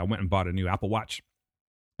the other day. I went and bought a new Apple Watch.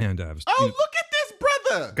 And look at this,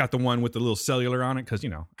 brother. Got the one with the little cellular on it because,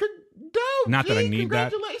 not that I need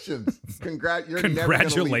congratulations. Congratulations. You're never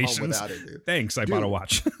gonna leave home without it, dude. Thanks, I bought a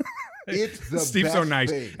watch. It's the Steve's best so nice.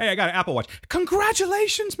 thing. Hey, I got an Apple Watch.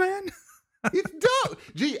 Congratulations, man. It's dope.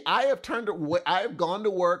 Gee, I have gone to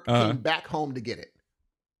work, came back home to get it.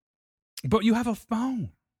 But you have a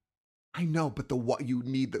phone. I know, but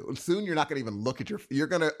soon you're not going to even look at you're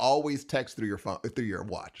going to always text through your phone, through your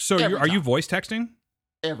watch. So are you voice texting?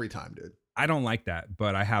 Every time, dude. I don't like that,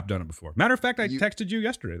 but I have done it before. Matter of fact, I texted you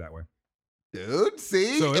yesterday that way. Dude,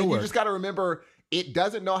 see? So and you just got to remember, it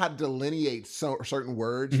doesn't know how to delineate certain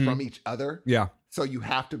words from each other. Yeah. So you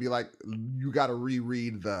have to be like, you got to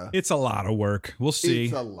reread It's a lot of work. We'll see.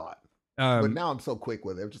 It's a lot. But now I'm so quick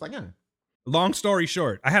with it. I'm just like, yeah. Long story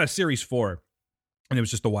short, I had a Series 4, and it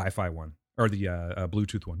was just the Wi-Fi one, or the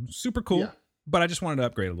Bluetooth one. Super cool, but I just wanted to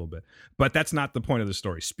upgrade a little bit. But that's not the point of the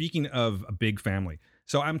story. Speaking of a big family,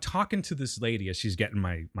 so I'm talking to this lady as she's getting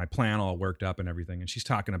my plan all worked up and everything, and she's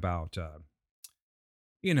talking about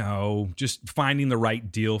just finding the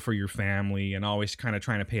right deal for your family and always kind of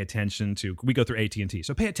trying to pay attention to, we go through AT&T.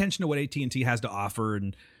 So pay attention to what AT&T has to offer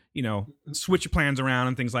and, switch your plans around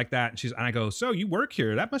and things like that. And I go, so you work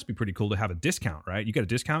here. That must be pretty cool to have a discount, right? You get a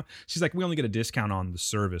discount? She's like, we only get a discount on the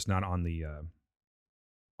service, not on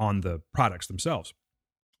the products themselves.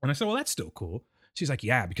 And I said, well, that's still cool. She's like,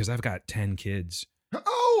 yeah, because I've got 10 kids.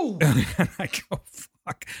 Oh! And I go,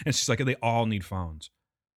 fuck. And she's like, they all need phones.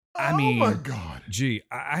 I Oh mean, my God. gee,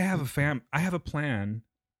 I have a plan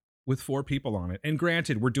with 4 people on it. And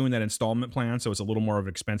granted, we're doing that installment plan, so it's a little more of an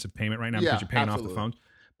expensive payment right now Yeah, because you're paying off absolutely. the phones.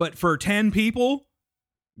 But for 10 people,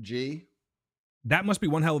 G. that must be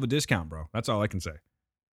one hell of a discount, bro. That's all I can say.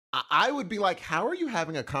 I would be like, how are you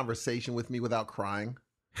having a conversation with me without crying?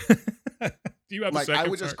 Do you have Like, a second? I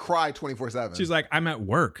would just cry 24/7. She's like, I'm at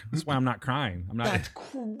work. That's why I'm not crying. I'm not. That's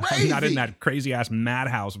I'm crazy. not in that crazy ass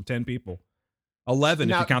madhouse of 10 people. 11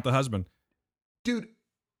 Now- if you count the husband. Dude.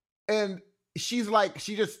 And she's like,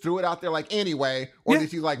 she just threw it out there like, anyway. Or Yeah.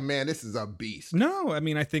 did she's like, man, this is a beast. No, I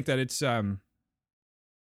mean, I think that it's. I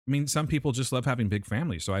mean, some people just love having big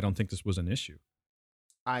families, so I don't think this was an issue.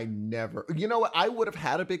 I never, you know what? I would have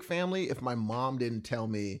had a big family if my mom didn't tell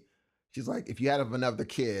me. She's like, if you have another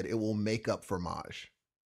kid, it will make up for Maj.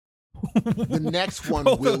 The next one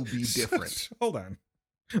Hold will on. be different. Hold on.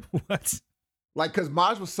 What? Like, because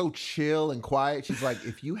Maj was so chill and quiet. She's like,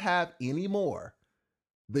 if you have any more,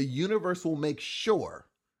 the universe will make sure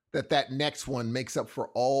that next one makes up for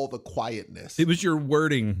all the quietness. It was your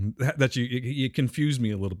wording that you confused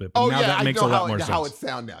me a little bit. But Oh now yeah, that makes I know a lot more how sense. it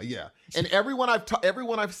sound now. Yeah, and everyone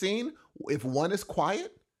I've seen, if one is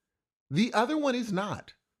quiet, the other one is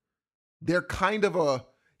not. They're kind of a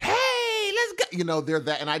hey, let's go. You know, they're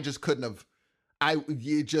that, and I just couldn't have.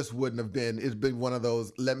 It just wouldn't have been. It's been one of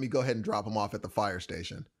those. Let me go ahead and drop them off at the fire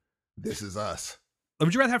station. This is us.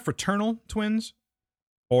 Would you rather have fraternal twins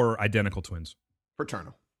or identical twins?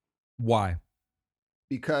 Fraternal. Why?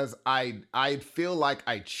 Because I'd feel like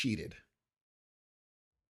I cheated.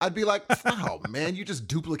 I'd be like, oh man, you just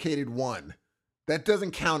duplicated one. That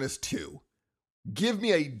doesn't count as 2. Give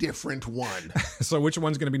me a different one. So which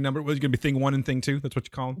one's going to be numbered? Was it going to be thing 1 and thing 2? That's what you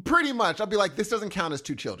call them? Pretty much. I'd be like, this doesn't count as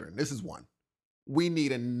 2 children. This is 1. We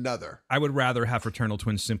need another. I would rather have fraternal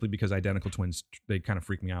twins simply because identical twins, they kind of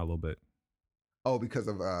freak me out a little bit. Oh, because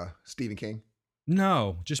of Stephen King?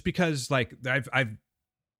 No, just because like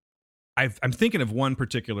I'm thinking of one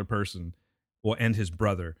particular person, well, and his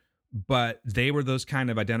brother, but they were those kind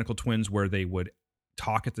of identical twins where they would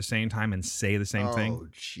talk at the same time and say the same thing.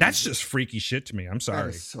 Jesus. That's just freaky shit to me. I'm That sorry.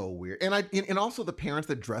 is so weird. And also the parents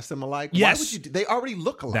that dress them alike. Yes. Why would you do, they already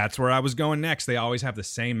look alike. That's where I was going next. They always have the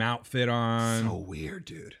same outfit on. so weird,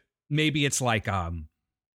 dude. Maybe it's like I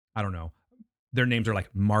don't know. Their names are like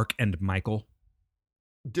Mark and Michael,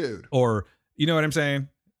 Dude. or you know what I'm saying?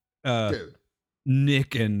 Dude.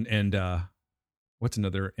 Nick and what's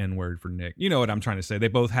another N word for Nick? You know what I'm trying to say? They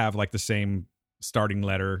both have like the same starting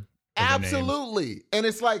letter. of their names. Absolutely. And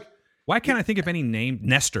it's like, Why can't I think of any name?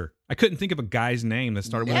 Nestor. I couldn't think of a guy's name that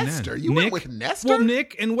started Nestor. with an N. You Nick? went with Nestor? Well,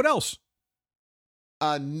 Nick and what else?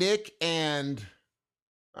 Nick and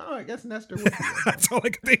I guess Nestor would be it. That's all I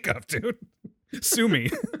can think of, dude. Sue me.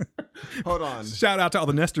 Hold on. Shout out to all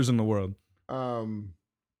the Nestors in the world. Come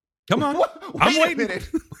on. I'm Wait a waiting. minute.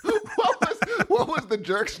 what was the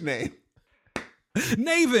jerk's name?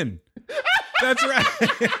 Naven. That's right.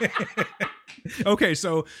 Okay,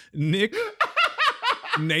 so Nick,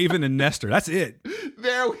 Naven, and Nestor. That's it.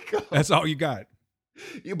 There we go. That's all you got.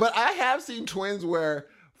 Yeah, but I have seen twins where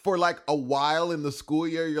for like a while in the school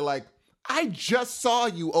year, you're like, I just saw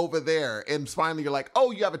you over there. And finally you're like,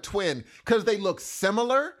 oh, you have a twin. Because they look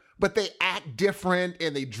similar, but they act different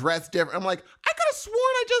and they dress different. I'm like, I could have sworn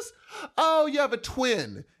oh, you have a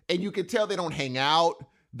twin. And you can tell they don't hang out.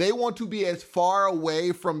 They want to be as far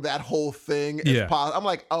away from that whole thing as possible. I'm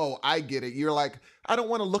like, oh, I get it. You're like, I don't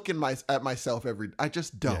want to look at myself I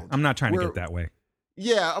just don't. Yeah, I'm not trying to get that way.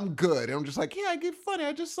 Yeah, I'm good. And I'm just like, yeah, I get funny.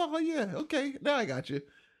 I just saw, yeah, okay, now I got you.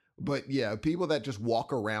 But yeah, people that just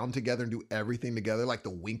walk around together and do everything together, like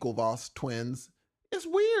the Winklevoss twins, it's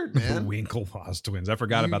weird, man. Winklevoss twins. I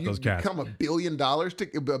forgot about those cats. Become $1 billion,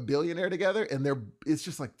 a billionaire together, and it's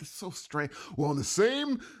just like, this is so strange. We're on the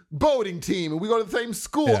same boating team, and we go to the same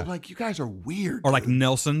school. Yeah. I'm like, you guys are weird. Or like dude.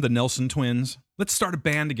 Nelson, the Nelson twins. Let's start a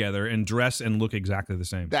band together and dress and look exactly the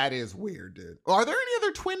same. That is weird, dude. Are there any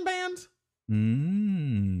other twin bands?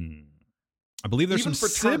 I believe there's Even some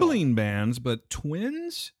fraternal. sibling bands, but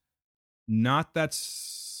twins? Not that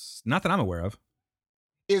I'm aware of.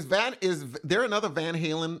 Is there another Van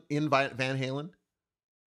Halen in Van Halen?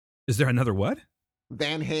 Is there another what?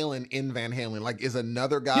 Van Halen in Van Halen, like is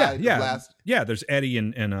another guy. Yeah. There's Eddie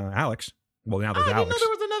and Alex. Well, now there's I didn't know Alex. there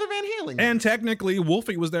was another Van Halen. And technically,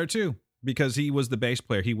 Wolfie was there too because he was the bass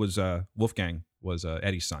player. He was Wolfgang was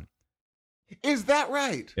Eddie's son. Is that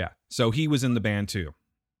right? Yeah, so he was in the band too.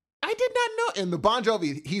 I did not know. And the Bon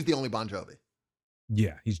Jovi, he's the only Bon Jovi.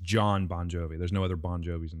 Yeah, he's John Bon Jovi. There's no other Bon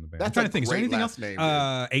Jovis in the band. That's I'm trying a to think. Is there great anything last else? name,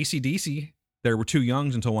 dude. AC/DC. There were 2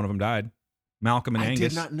 Youngs until one of them died. Malcolm and I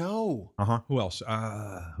Angus. did not know. Who else? Who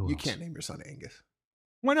You else? can't name your son Angus.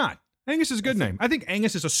 Why not? Angus is a good name. I think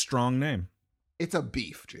Angus is a strong name. It's a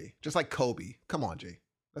beef, G. Just like Kobe. Come on, G.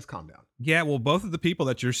 Let's calm down. Yeah, well, both of the people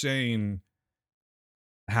that you're saying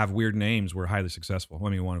have weird names were highly successful. I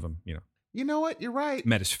mean, one of them, You know what? You're right.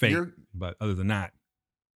 met his fate. But other than that,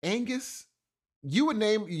 Angus, you would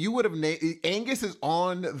have named Angus is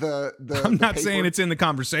on the I'm the not paper. saying it's in the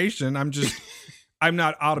conversation. I'm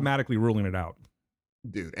not automatically ruling it out.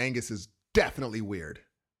 Dude, Angus is definitely weird.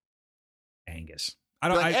 Angus.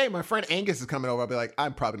 Hey, my friend Angus is coming over. I'll be like,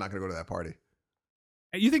 I'm probably not going to go to that party.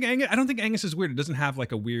 You think Angus? I don't think Angus is weird. It doesn't have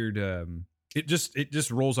like a weird. It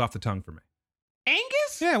just rolls off the tongue for me.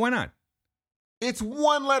 Angus? Yeah, why not? It's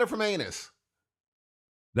one letter from anus.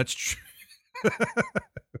 That's true.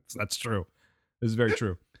 That's true. This is very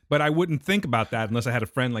true. But I wouldn't think about that unless I had a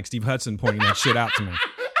friend like Steve Hudson pointing that shit out to me.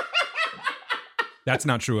 That's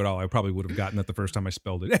not true at all. I probably would have gotten it the first time I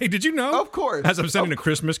spelled it. Hey, did you know? Of course. As I'm sending a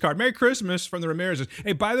Christmas card, Merry Christmas from the Ramirez's.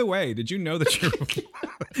 Hey, by the way, did you know that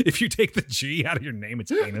if you take the G out of your name,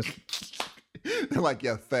 it's anus? They're like,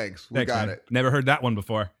 yeah, thanks. We Thanks, got man. it. Never heard that one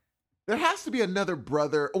before. There has to be another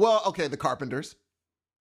brother. Well, okay, the Carpenters.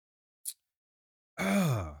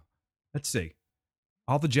 Let's see.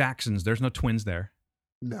 All the Jacksons. There's no twins there.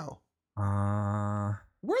 No.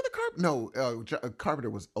 Where are the Carpenter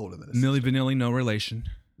was older than us. Milli Vanilli, no relation.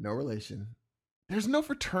 No relation. There's no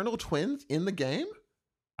fraternal twins in the game?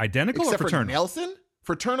 Identical Except or fraternal? for Nelson?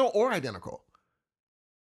 Fraternal or identical?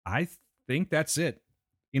 I think that's it.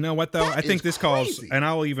 You know what, though? I think this calls, and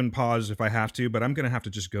I'll even pause if I have to, but I'm going to have to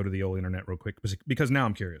just go to the old internet real quick because now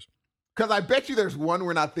I'm curious. Because I bet you there's one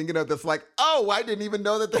we're not thinking of that's like, oh, I didn't even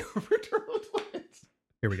know that they were fraternal twins.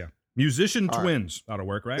 Here we go. Musician twins. Ought to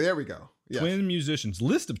work, right? There we go. Yes. Twin musicians.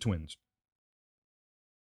 List of twins.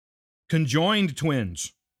 Conjoined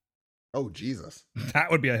twins. Oh, Jesus. That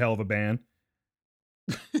would be a hell of a band.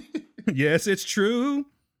 Yes, it's true.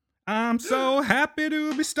 I'm so happy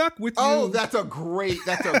to be stuck with you. Oh,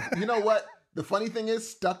 you know what? The funny thing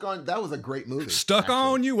is, that was a great movie. Stuck actually.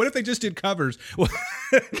 On You? What if they just did covers? What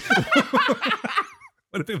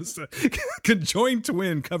if it was a conjoined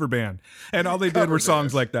twin cover band and all they did were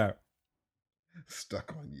songs like that?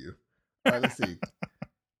 Stuck on You. All right, let's see.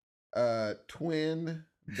 Twin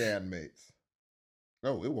bandmates.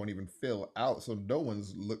 Oh, it won't even fill out, so no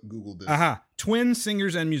one's Googled this. Aha. Twin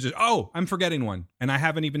singers and musicians. Oh, I'm forgetting one, and I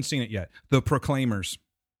haven't even seen it yet. The Proclaimers.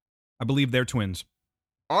 I believe they're twins.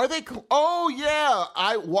 Are they? Oh, yeah.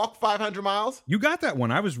 I Walk 500 Miles. You got that one.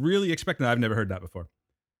 I was really expecting that. I've never heard that before.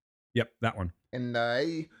 Yep, that one. And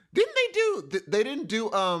they didn't do,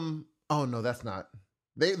 oh, no, that's not.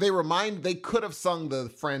 They could have sung the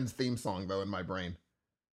Friends theme song, though, in my brain.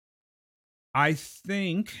 I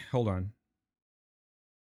think, hold on.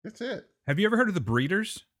 That's it. Have you ever heard of the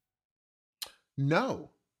Breeders? No.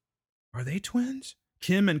 Are they twins?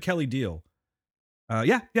 Kim and Kelly Deal.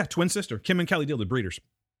 Yeah, twin sister. Kim and Kelly Deal, the Breeders.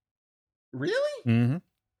 Really? Mm-hmm.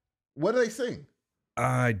 What do they sing?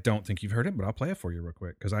 I don't think you've heard it, but I'll play it for you real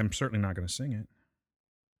quick because I'm certainly not going to sing it.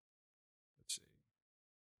 Let's see.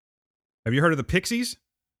 Have you heard of the Pixies?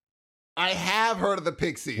 I have heard of the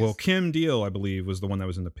Pixies. Well, Kim Deal, I believe, was the one that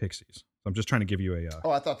was in the Pixies. So I'm just trying to give you a.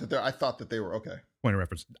 I thought that they were okay. Point of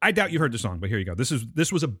reference. I doubt you heard the song, but here you go. This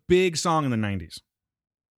was a big song in the 90s.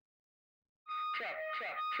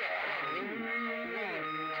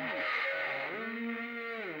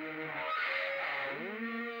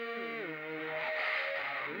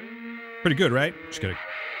 Pretty good, right? Just kidding.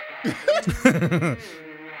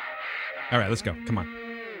 All right, let's go. Come on.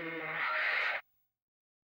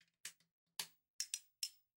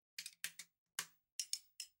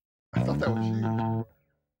 I thought that was you.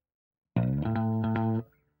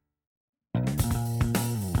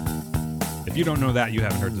 If you don't know that, you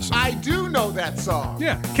haven't heard the song. I do know that song.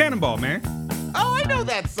 Yeah, Cannonball, man. Oh, I know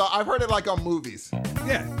that song. I've heard it like on movies.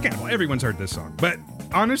 Yeah, Cannonball. Everyone's heard this song. But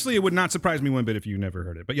honestly, it would not surprise me one bit if you never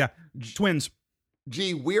heard it. But yeah, twins.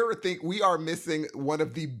 Gee, we are missing one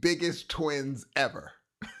of the biggest twins ever.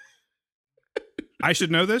 I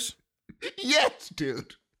should know this? Yes,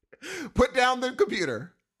 dude. Put down the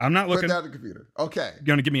computer. I'm not looking. Put down the computer. Okay.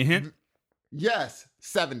 You want to give me a hint? Yes.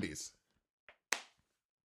 70s.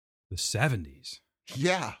 The 70s?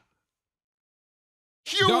 Yeah.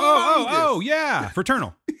 Oh, yeah.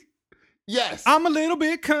 Fraternal. Yes. I'm a little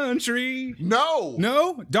bit country.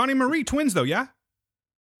 No. Donnie Marie, twins though, yeah?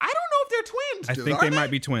 I don't know if they're twins, dude. I think they might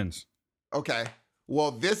be twins. Okay.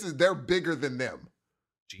 Well, they're bigger than them.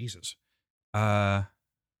 Jesus. Why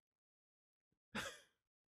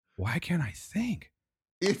can't I think?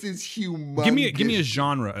 It is humongous. Give me a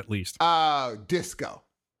genre at least. Disco.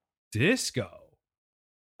 Disco.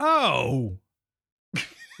 Oh.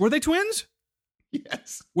 Were they twins?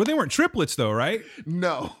 Yes. Well, they weren't triplets though, right?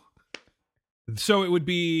 No. So it would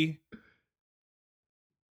be.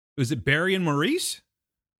 Was it Barry and Maurice?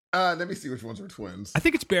 Let me see which ones are twins. I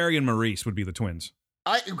think it's Barry and Maurice would be the twins.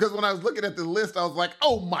 Because when I was looking at the list, I was like,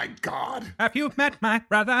 oh my God. Have you met my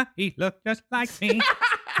brother? He looked just like me.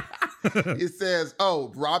 It says,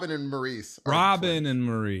 Robin and Maurice. Robin and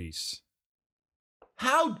Maurice.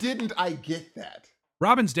 How didn't I get that?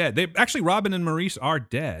 Robin's dead. Robin and Maurice are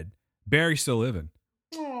dead. Barry's still living.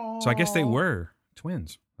 Aww. So I guess they were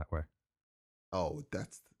twins that way. Oh,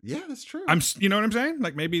 that's true. You know what I'm saying?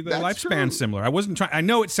 Like maybe the That's lifespan's true. similar. I wasn't trying. I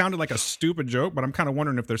know it sounded like a stupid joke, but I'm kind of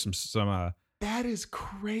wondering if there's some that is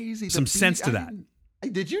crazy. some sense to that.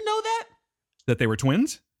 Did you know that they were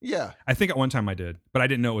twins. Yeah. I think at one time I did, but I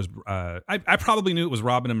didn't know it was. I probably knew it was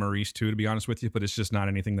Robin and Maurice too, to be honest with you. But it's just not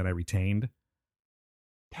anything that I retained.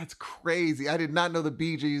 That's crazy. I did not know the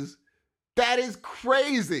Bee Gees. That is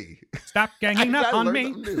crazy. Stop ganging up on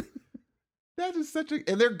me. That is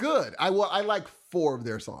and they're good. I like 4 of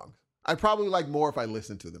their songs. I'd probably like more if I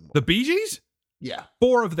listened to them more. The Bee Gees? Yeah.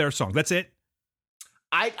 4 of their songs. That's it.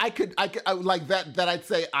 I could like that I'd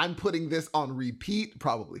say I'm putting this on repeat,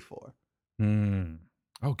 probably 4.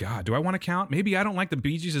 Oh God, do I want to count? Maybe I don't like the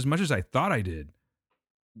Bee Gees as much as I thought I did.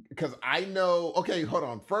 Because I know, okay, hold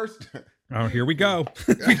on. First. Oh, here we go.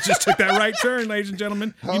 We just took that right turn, ladies and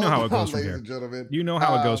gentlemen. You know how it goes from here. Gentlemen. You know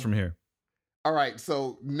how it goes from here. All right,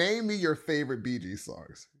 so name me your favorite Bee Gees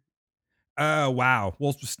songs. Wow.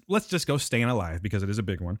 Well, let's just go Staying Alive because it is a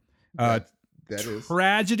big one. That is.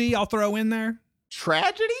 Tragedy, I'll throw in there.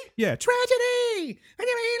 Tragedy? Yeah, Tragedy. I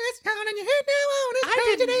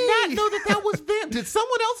did not know that was them. Did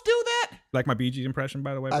someone else do that? Like my Bee Gees impression,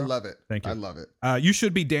 by the way, bro? I love it. Thank you. I love it. You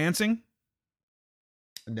Should Be Dancing.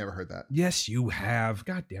 I never heard that. Yes, you have.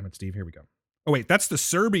 God damn it, Steve. Here we go. Oh, wait. That's the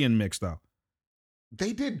Serbian mix, though.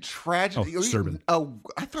 They did Tragedy. Oh, Serbian.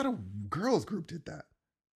 I thought a girls group did that.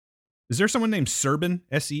 Is there someone named Serban?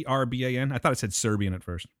 Serban? I thought it said Serbian at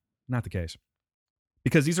first. Not the case.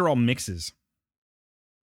 Because these are all mixes.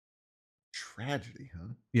 Tragedy,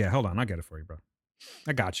 huh? Yeah, hold on. I got it for you, bro.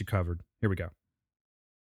 I got you covered. Here we go.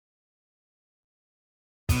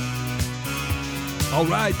 All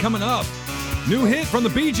right, coming up. New hit from the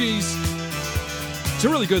Bee Gees. It's a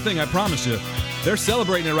really good thing, I promise you. They're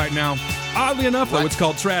celebrating it right now. Oddly enough, though, it's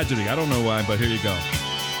called Tragedy. I don't know why, but here you go.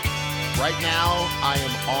 Right now,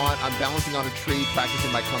 I'm balancing on a tree,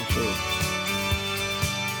 practicing my Kung Fu.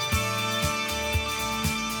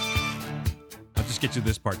 I'll just get you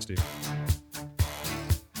this part, Steve.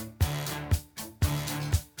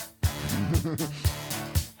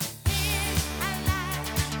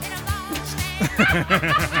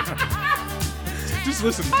 Just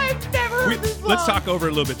listen. I've never heard this song. Let's talk over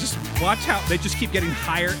it a little bit. Just watch how they just keep getting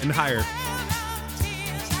higher and higher.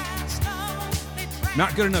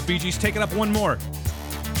 Not good enough, Bee Gees. Take it up one more.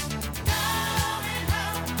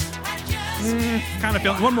 Kind of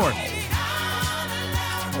feeling one more.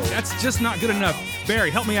 That's just not good enough. Barry,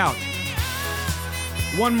 help me out.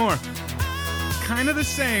 One more. Kind of the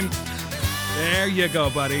same. There you go,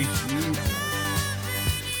 buddy.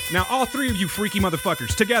 Now, all 3 of you freaky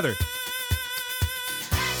motherfuckers, together.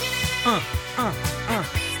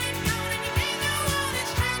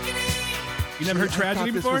 You never heard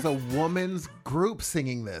Tragedy before? This was a woman's group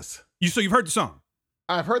singing this. So you've heard the song?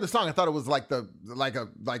 I've heard the song. I thought it was like the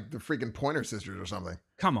freaking Pointer Sisters or something.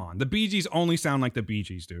 Come on, the Bee Gees only sound like the Bee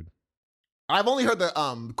Gees, dude. I've only heard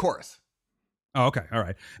the chorus. Oh, okay, all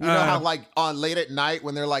right. You know how like on Late at Night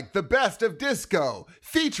when they're like the best of disco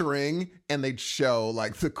featuring, and they'd show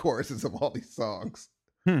like the choruses of all these songs.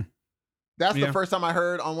 That's the first time I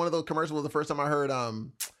heard on one of those commercials. Was the first time I heard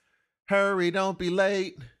 "Hurry, don't be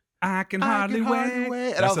late. I can hardly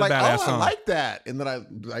wait." And I was like, "Oh, song. I like that." And then I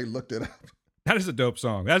looked it up. That is a dope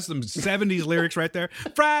song. That's some 70s lyrics right there.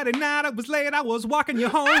 Friday night, I was late. I was walking you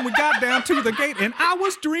home. We got down to the gate, and I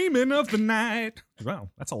was dreaming of the night.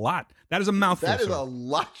 Wow, that's a lot. That is a mouthful. That is a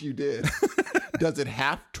lot you did. Does it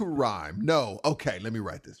have to rhyme? No. Okay, let me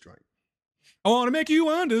write this joint. I want to make you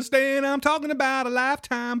understand. I'm talking about a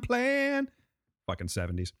lifetime plan. Fucking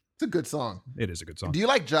 70s. It's a good song. It is a good song. Do you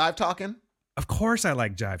like Jive Talking? Of course I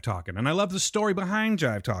like Jive Talking, and I love the story behind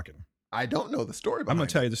Jive Talking. I don't know the story behind I'm going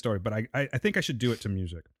to tell you the story, but I think I should do it to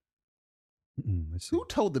music. Let's see. Who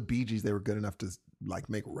told the Bee Gees they were good enough to like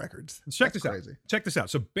make records? Let's check this out. Check this out.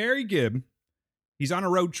 So Barry Gibb, he's on a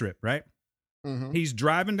road trip, right? Mm-hmm. He's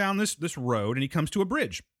driving down this road, and he comes to a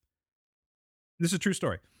bridge. This is a true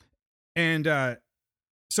story. And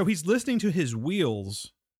so he's listening to his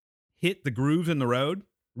wheels hit the grooves in the road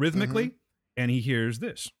rhythmically, and he hears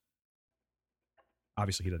this.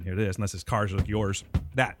 Obviously, he doesn't hear this unless his car's like yours.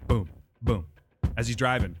 That, boom, boom, as he's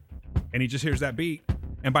driving, and he just hears that beat.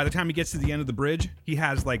 And by the time he gets to the end of the bridge, he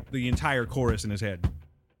has like the entire chorus in his head.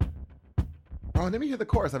 Oh, let me hear the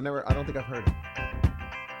chorus. I don't think I've heard it.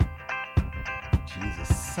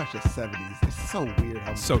 Jesus, such a 70s. It's so weird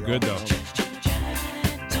how So good though.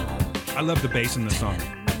 I love the bass in this song.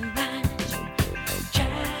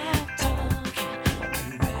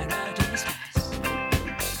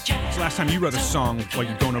 When's the last time you wrote a song while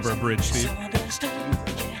you're going over a bridge, Steve?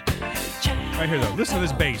 Right here though. Listen to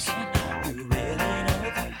this bass.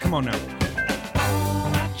 Come on now.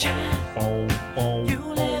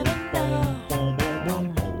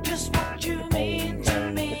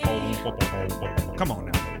 Come on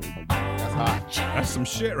now. That's hot. That's some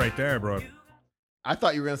shit right there, bro. I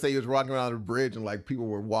thought you were going to say he was walking around the bridge and like people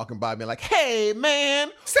were walking by me like, hey,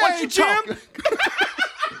 man, Say, what you Jim. talking?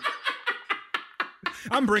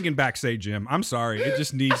 I'm bringing back Say Jim. I'm sorry. It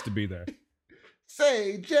just needs to be there.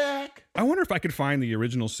 Say, Jack. I wonder if I could find the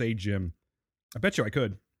original Say Jim. I bet you I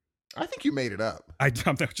could. I think you made it up.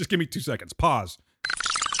 Just give me 2 seconds. Pause.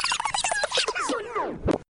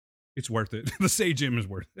 It's worth it. The Say Jim is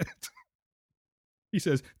worth it. He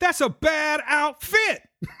says, that's a bad outfit.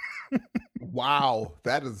 Wow,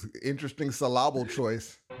 that is interesting syllable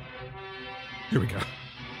choice. Here we go.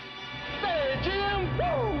 Say, Jim.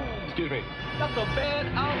 Woo! Excuse me. That's a bad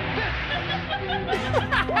outfit.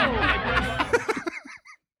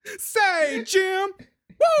 Say, Jim.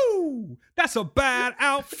 Woo! That's a bad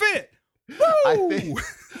outfit. Woo!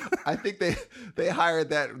 I think they hired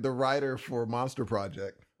the writer for Monster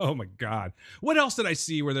Project. Oh my God. What else did I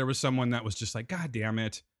see where there was someone that was just like, God damn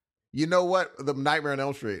it. You know what? The Nightmare on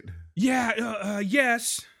Elm Street. Yeah,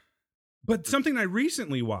 yes. But something I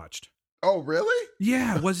recently watched. Oh, really?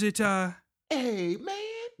 Yeah, was it Hey, man.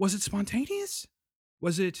 was it Spontaneous?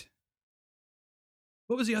 Was it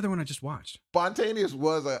What was the other one I just watched? Spontaneous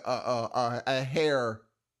was a hair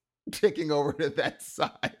ticking over to that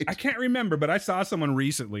side. I can't remember, but I saw someone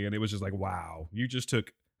recently and it was just like, wow, you just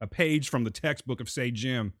took a page from the textbook of Say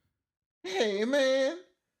Jim. Hey, man.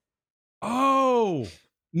 Oh, What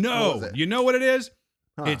no. was it? You know what it is?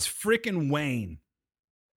 Huh. It's frickin' Wayne.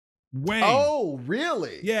 Wayne. Oh,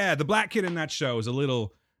 really? Yeah, the black kid in that show is a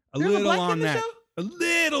little There's a black kid on in the that. show? A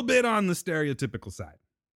little bit on the stereotypical side.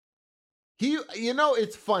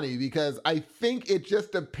 It's funny because I think it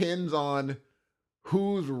just depends on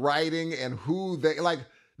who's writing and who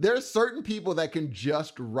there's certain people that can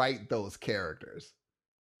just write those characters.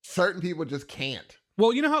 Certain people just can't.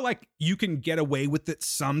 Well, you know how like you can get away with it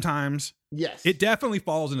sometimes? Yes. It definitely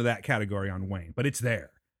falls into that category on Wayne, but it's there.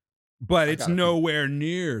 But it's nowhere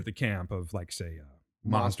near the camp of like say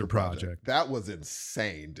Monster Project. That was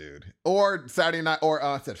insane, dude. Or Saturday Night or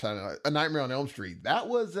Saturday Night, A Nightmare on Elm Street. That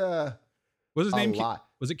was Was his name lot.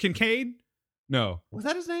 Was it Kincaid? No, Was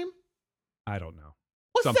that his name? I don't know.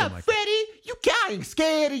 What's Something up, like that. Freddie? You I ain't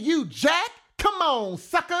scared of you, Jack. Come on,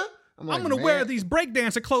 sucker. I'm like, gonna wear "Man, these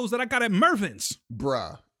breakdancer clothes that I got at Mervin's.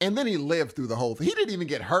 bruh. And then he lived through the whole thing. He didn't even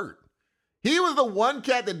get hurt. He was the one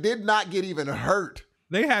cat that did not get even hurt.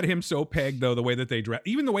 They had him so pegged though, the way that they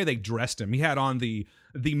even the way they dressed him. He had on the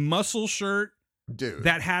muscle shirt Dude.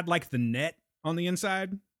 that had like the net on the inside.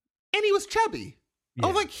 And he was chubby. I Yeah.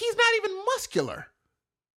 was like, he's not even muscular.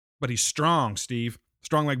 But he's strong, Steve.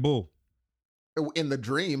 Strong like bull. In the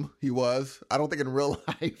dream, he was. I don't think in real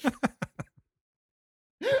life.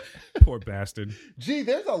 Poor bastard. Gee,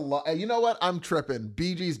 there's a lot. You know what? I'm tripping.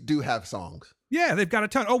 Bee Gees do have songs. Yeah, they've got a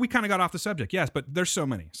ton. Oh, we kind of got off the subject. Yes, but there's so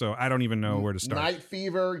many. So I don't even know where to start. Night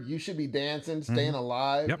Fever, You Should Be Dancing, Staying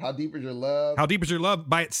Alive, Yep. How Deep Is Your Love? How Deep Is Your Love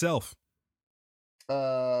by itself?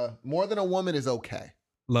 More Than a Woman is okay.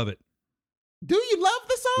 Love it. Do you love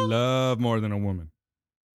the song? Love More Than a Woman.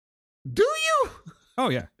 Do you? Oh,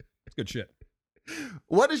 yeah. It's good shit.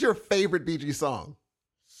 What is your favorite Bee Gees song?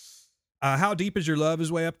 How Deep Is Your Love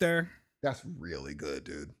is way up there. That's really good,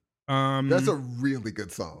 dude. That's a really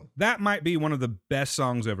good song. That might be one of the best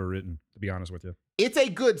songs ever written, to be honest with you. It's a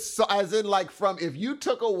good song, as in like from, if you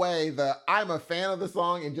took away the I'm a fan of the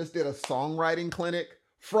song and just did a songwriting clinic,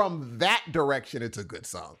 from that direction, it's a good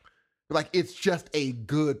song. Like, it's just a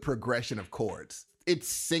good progression of chords. It's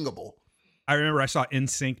singable. I remember I saw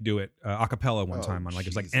NSYNC do it a cappella one Oh, time on like it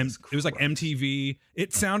was like Jesus it was like Christ. MTV.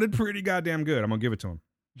 It sounded pretty goddamn good. I'm gonna give it to him.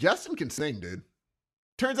 Justin can sing, dude.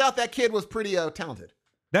 Turns out that kid was pretty talented.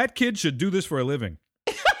 That kid should do this for a living.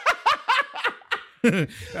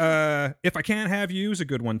 If I Can't Have You is a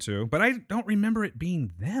good one too, but I don't remember it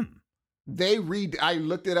being them. I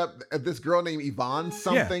looked it up. This girl named Yvonne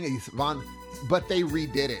something. Yvonne, but they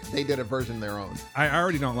redid it. They did a version of their own. I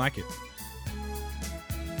already don't like it.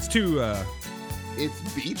 It's too.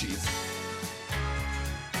 It's Bee Gees.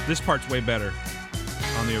 This part's way better.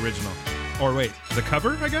 on the original. Or wait, the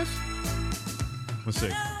cover, I guess? Let's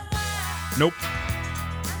see. Nope.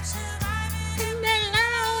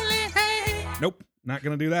 Nope, not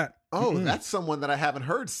going to do that. Oh, that's someone that I haven't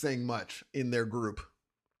heard sing much in their group.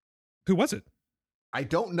 Who was it? I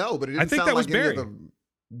don't know, but it didn't I think sound that was like any Barry. of them.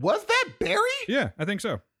 Was that Barry? Yeah, I think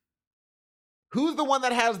so. Who's the one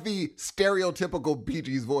that has the stereotypical Bee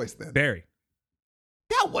Gees voice then? Barry.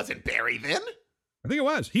 That wasn't Barry then. I think it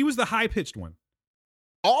was. He was the high-pitched one.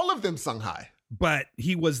 All of them sung high. But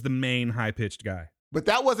he was the main high-pitched guy. But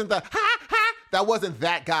that wasn't the that wasn't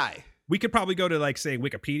that guy. We could probably go to, like, say,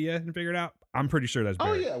 Wikipedia and figure it out. I'm pretty sure that's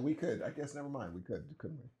Barry. Oh, yeah, we could. I guess, never mind. We could,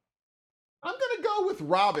 couldn't we? I'm going to go with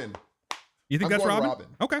Robin. You think I'm that's going Robin?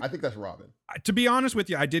 Okay. I think that's Robin. To be honest with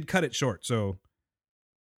you, I did cut it short, so.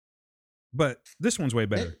 But this one's way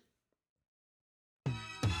better. It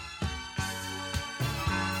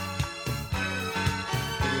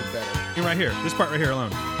is better. And right here, this part right here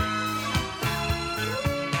alone.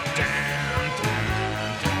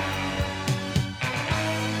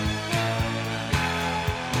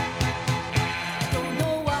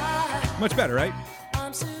 Much better, right?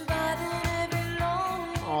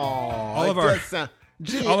 All of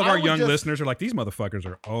our young listeners are like, these motherfuckers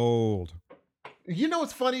are old. You know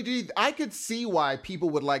what's funny, G? I could see why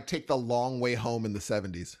people would like take the long way home in the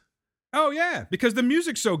 70s. Oh, yeah, because the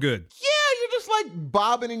music's so good. Yeah, you're just like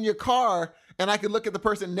bobbing in your car, and I could look at the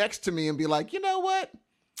person next to me and be like, you know what?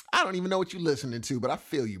 I don't even know what you're listening to, but I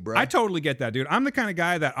feel you, bro. I totally get that, dude. I'm the kind of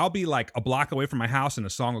guy that I'll be like a block away from my house and a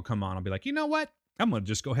song will come on. I'll be like, you know what? I'm going to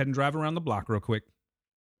just go ahead and drive around the block real quick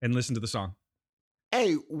and listen to the song.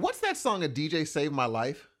 Hey, what's that song, A DJ Saved My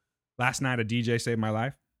Life? Last night, a DJ saved my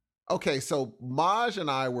life. Okay, so Maj and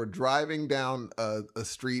I were driving down a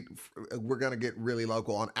street. We're going to get really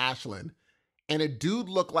local on Ashland. And a dude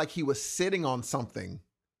looked like he was sitting on something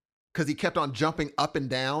because he kept on jumping up and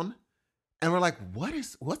down. And we're like,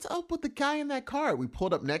 what's up with the guy in that car? We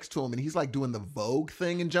pulled up next to him and he's like doing the Vogue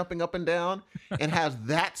thing and jumping up and down and has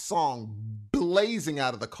that song blazing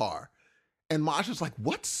out of the car. And Maj was like,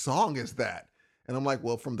 what song is that? And I'm like,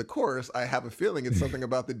 well, from the chorus, I have a feeling it's something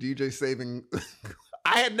about the DJ saving.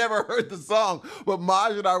 I had never heard the song, but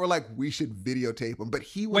Maj and I were like, we should videotape him. But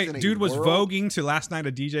he was in a dude was world voguing to Last Night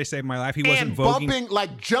a DJ Saved My Life. He and wasn't voguing. bumping,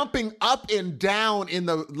 like jumping up and down in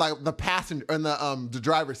the passenger in the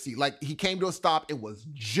driver's seat. Like he came to a stop and was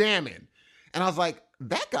jamming. And I was like,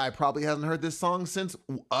 that guy probably hasn't heard this song since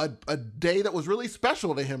a day that was really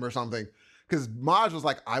special to him or something. Because Maj was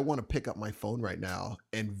like, I want to pick up my phone right now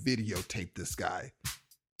and videotape this guy.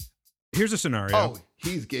 Here's a scenario. Oh,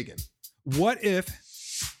 he's gigging. What if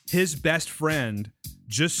his best friend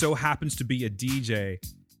just so happens to be a DJ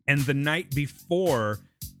and the night before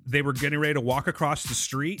they were getting ready to walk across the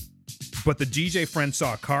street, but the DJ friend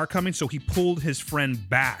saw a car coming, so he pulled his friend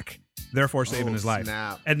back, therefore saving his life.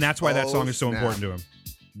 Snap. And that's why that song is so snap. important to him.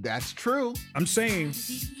 That's true. I'm saying,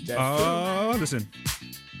 That's listen.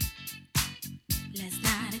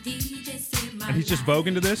 And he's just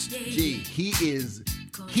voguing to this? Gee, he is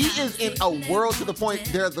in a world to the point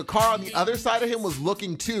there the car on the other side of him was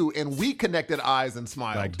looking too, and we connected eyes and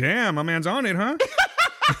smiled. Like, damn, my man's on it, huh?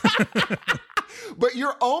 But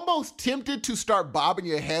you're almost tempted to start bobbing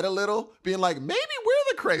your head a little, being like, maybe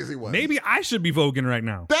we're the crazy ones. Maybe I should be voguing right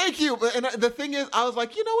now. Thank you. And the thing is, I was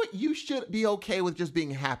like, you know what? You should be okay with just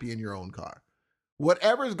being happy in your own car.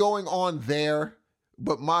 Whatever's going on there.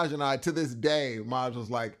 But Maj and I, to this day, Maj was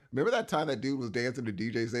like, remember that time that dude was dancing to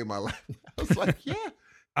DJ Save My Life? I was like, yeah.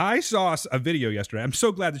 I saw a video yesterday. I'm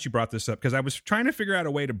so glad that you brought this up because I was trying to figure out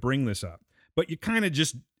a way to bring this up. But you kind of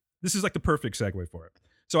just, this is like the perfect segue for it.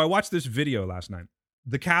 So I watched this video last night.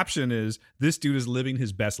 The caption is, this dude is living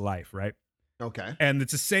his best life, right? Okay. And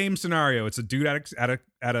it's the same scenario. It's a dude at a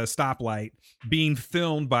stoplight being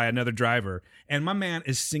filmed by another driver. And my man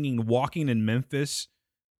is singing Walking in Memphis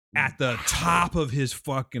at the top of his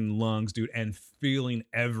fucking lungs, dude, and feeling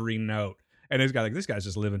every note. And this guy's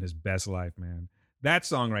just living his best life, man. That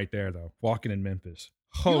song right there, though, Walking in Memphis.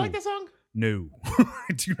 You like that song? No.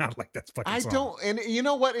 I do not like that fucking song. I don't. And you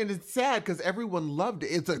know what? And it's sad because everyone loved it.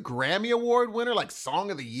 It's a Grammy Award winner, like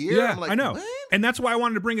Song of the Year. Yeah, I'm like, I know. what? And that's why I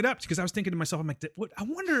wanted to bring it up because I was thinking to myself, I'm like, what? I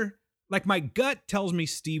wonder, like my gut tells me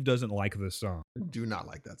Steve doesn't like this song. I do not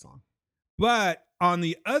like that song. But on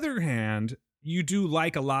the other hand, you do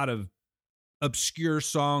like a lot of obscure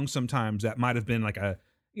songs sometimes that might have been like a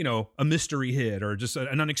mystery hit or just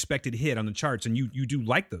an unexpected hit on the charts. And you do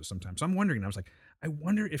like those sometimes. So I'm wondering, I was like, I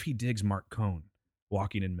wonder if he digs Mark Cohn,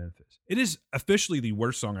 Walking in Memphis. It is officially the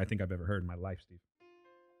worst song I think I've ever heard in my life, Steve.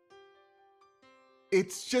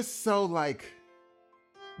 It's just so like,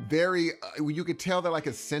 very, you could tell they're like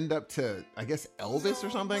a send up to, I guess, Elvis or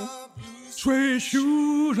something. Suede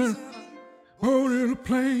shoes and boarded a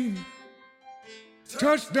plane.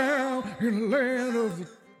 Touchdown in the land of the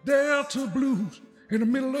Delta Blues in the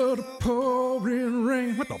middle of the pouring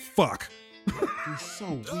rain. What the fuck? He's so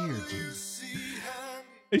weird, dude.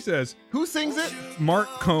 He says, Who sings it? Mark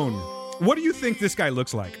Cohn. What do you think this guy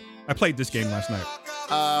looks like? I played this game last night.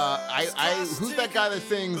 Who's that guy that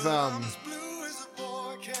sings,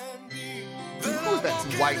 who's that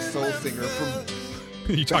white soul singer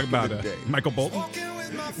from? You talk about the day. Michael Bolton?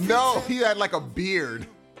 No, he had like a beard.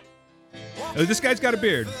 This guy's got a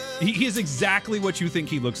beard. He is exactly what you think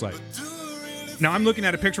he looks like. Now, I'm looking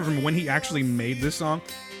at a picture from when he actually made this song.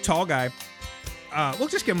 Tall guy. We'll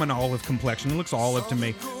just give him an olive complexion. It looks olive to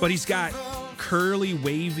me. But he's got curly,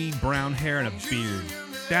 wavy brown hair and a beard.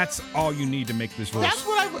 That's all you need to make this voice. That's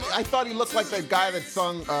what I thought he looked like that guy that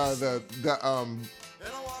sung the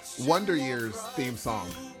Wonder Years theme song.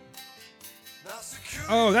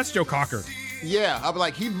 Oh, that's Joe Cocker. Yeah, I'm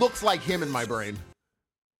like, he looks like him in my brain.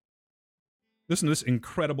 Listen to this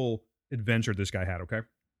incredible adventure this guy had, okay? And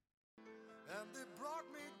they brought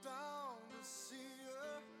me down to see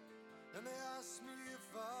her, and they asked me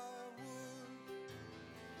if I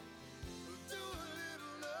would do a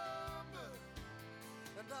little number,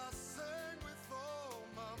 and I sang with all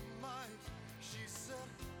my might. She said,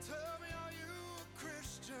 tell me, are you a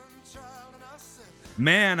Christian child? And I said,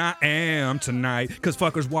 Man, I am tonight, because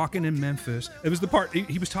fuckers walking in Memphis. It was the part,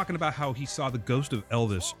 he was talking about how he saw the ghost of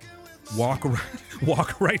Elvis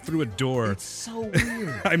walk right through a door. It's so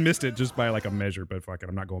weird. I missed it just by like a measure, but fuck it,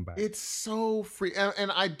 I'm not going back. It's so free,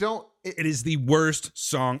 and I don't. It is the worst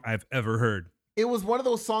song I've ever heard. It was one of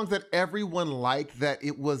those songs that everyone liked. That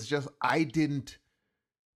it was just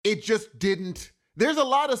It just didn't. There's a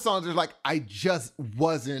lot of songs that's like I just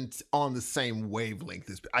wasn't on the same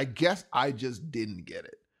wavelength. I guess I just didn't get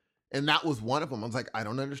it, and that was one of them. I was like, I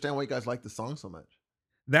don't understand why you guys like the song so much.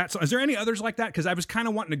 Is there any others like that? Because I was kind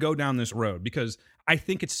of wanting to go down this road because I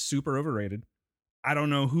think it's super overrated. I don't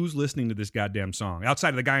know who's listening to this goddamn song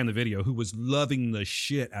outside of the guy in the video who was loving the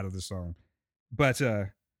shit out of the song. But,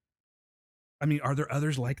 I mean, are there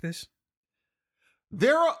others like this?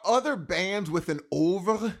 There are other bands with an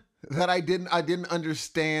over that I didn't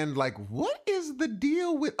understand. Like, what is the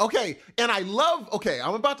deal with? Okay, and I'm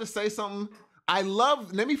about to say something.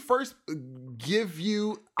 Let me first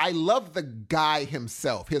I love the guy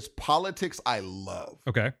himself. His politics, I love.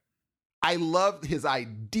 Okay. I love his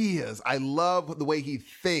ideas. I love the way he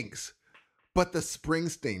thinks. But the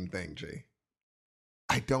Springsteen thing, G,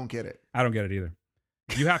 I don't get it. I don't get it either.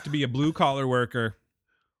 You have to be a blue collar worker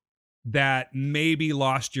that maybe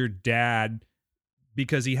lost your dad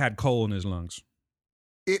because he had coal in his lungs.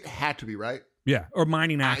 It had to be, right? Yeah, or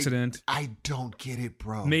mining accident. I don't get it,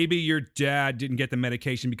 bro. Maybe your dad didn't get the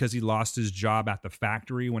medication because he lost his job at the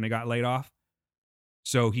factory when he got laid off.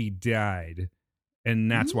 So he died.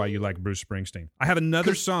 And that's why you like Bruce Springsteen. I have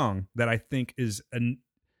another song that I think is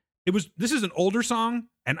this is an older song,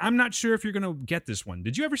 and I'm not sure if you're going to get this one.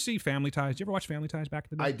 Did you ever see Family Ties? Did you ever watch Family Ties back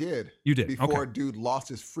in the day? I did. You did? Before okay. Dude lost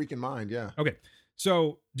his freaking mind, yeah. Okay.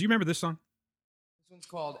 So, do you remember this song? This one's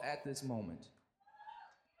called At This Moment.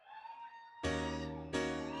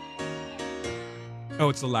 Oh,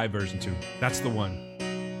 it's the live version too. That's the one.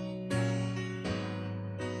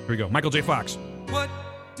 Here we go. Michael J. Fox. what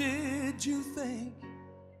did you think?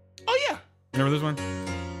 Oh, yeah. Remember this one?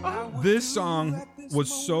 This song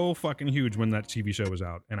was so fucking huge when that TV show was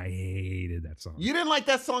out, and I hated that song. You didn't like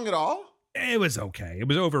that song at all? It was okay. It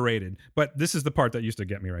was overrated. But this is the part that used to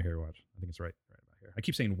get me right here. Watch. I think it's right about here. I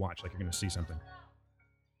keep saying watch like you're going to see something.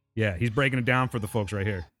 Yeah, he's breaking it down for the folks right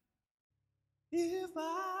here.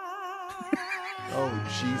 Oh,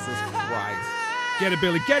 Jesus Christ. Get it,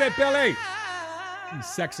 Billy. Get it, Billy. You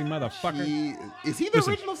sexy motherfucker. Is he the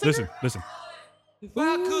original singer? Listen. If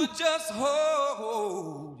I could just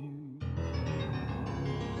hold you.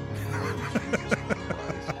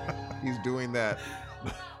 He's doing that.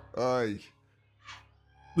 Ay.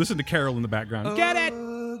 Listen to Carol in the background. Get it.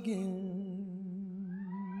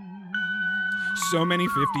 So many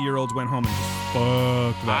 50-year-olds went home and just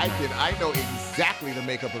fucked that night. I know exactly the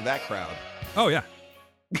makeup of that crowd. Oh, yeah.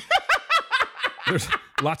 There's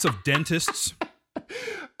lots of dentists.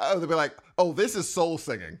 They'll be like, oh, this is soul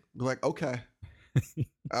singing. Be like, okay.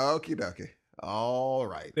 Okie dokie. All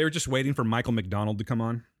right. They were just waiting for Michael McDonald to come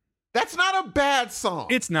on. That's not a bad song.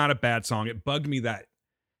 It's not a bad song. It bugged me that.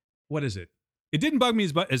 What is it? It didn't bug me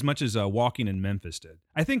as much as Walking in Memphis did.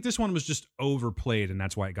 I think this one was just overplayed, and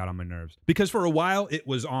that's why it got on my nerves. Because for a while, it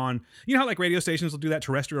was on. You know how like radio stations will do that?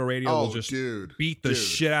 Terrestrial radio will just beat the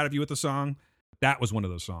shit out of you with the song. That was one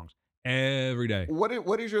of those songs. Every day.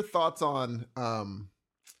 What is your thoughts on what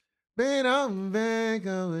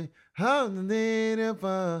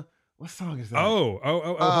song is that? Hold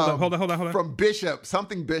on. From Bishop,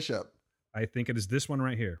 something Bishop. I think it is this one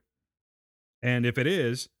right here. And if it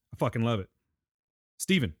is, I fucking love it.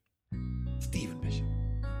 Stephen Bishop.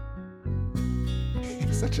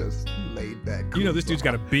 He's such a laid back. You know this dude's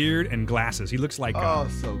got a beard and glasses. He looks like so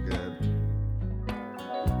good.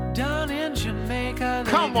 Down in Jamaica,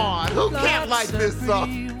 Come on, who can't like this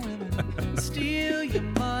song? Steal your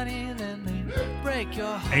money, then they break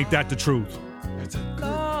your heart. Ain't that the truth?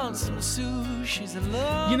 Lonesome Sue, she's in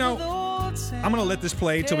love. You know, with old Sam. I'm gonna let this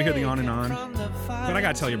play till we hear the on and on. But I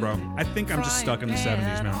gotta tell you, bro, I think I'm just stuck in the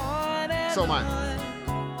 70s, man. So am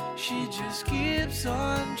I. She just keeps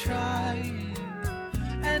on trying,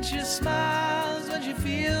 and she smiles when she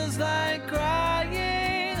feels like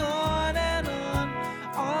crying. On and on,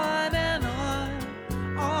 on and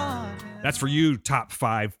on, on. That's for you, top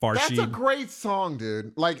 5 Farshid. That's a great song,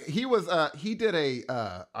 dude. Like he was, he did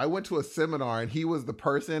I went to a seminar and he was the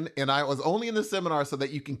person, and I was only in the seminar so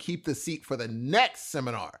that you can keep the seat for the next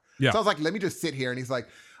seminar. Yeah. So I was like, let me just sit here. And he's like,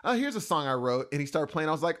 here's a song I wrote. And he started playing.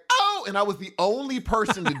 I was like, oh, and I was the only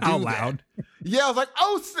person to do Out that. loud. Yeah, I was like,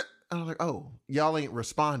 oh, and I was like, oh, y'all ain't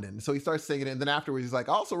responding. So he started singing it. And then afterwards, he's like,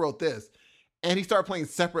 I also wrote this. And he started playing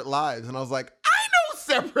Separate Lives. And I was like, I know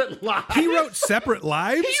Separate Lives. He wrote Separate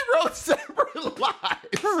Lives? He wrote Separate Lives.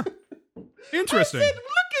 Huh. Interesting. I said,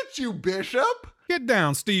 look at you, Bishop. Get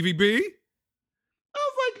down, Stevie B. I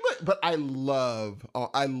was like, look, but I love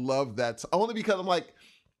that only because I'm like,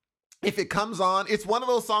 if it comes on, it's one of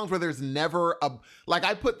those songs where there's never like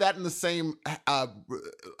I put that in the same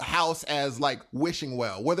house as like Wishing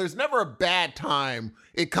Well, where there's never a bad time.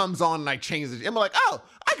 It comes on and I change it. I'm like, oh,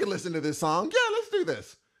 I can listen to this song. Yeah, let's do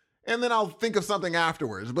this. And then I'll think of something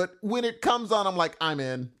afterwards. But when it comes on, I'm like, I'm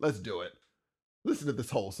in. Let's do it. Listen to this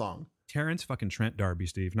whole song. Terrence fucking Trent D'Arby,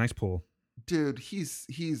 Steve. Nice pull. Dude, he's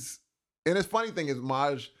and his funny thing is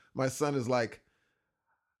Maj, my son, is like,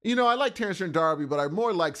 you know, I like Terrence Trent D'Arby, but I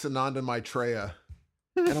more like Sananda Maitreya.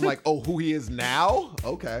 And I'm like, oh, who he is now?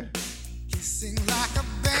 Okay.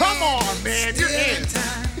 Come on, man, you're in.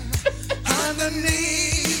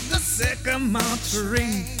 Underneath the sycamore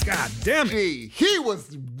tree. God damn it. Gee, he was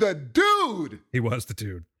the dude. He was the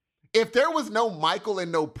dude. If there was no Michael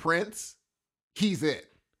and no Prince, he's it.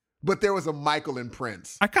 But there was a Michael and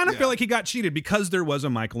Prince. I kind of feel like he got cheated because there was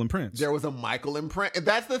a Michael and Prince. There was a Michael and Prince. And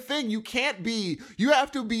that's the thing. You have to be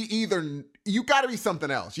you got to be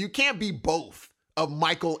something else. You can't be both of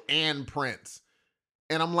Michael and Prince.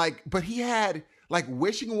 And I'm like, but he had like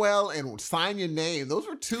Wishing Well and Sign Your Name. Those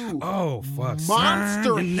were two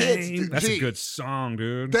monster hits. Dude. That's a good song,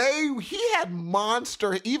 dude. He had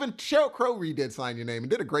monster. Even Sheryl Crow redid Sign Your Name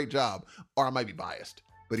and did a great job. Or I might be biased,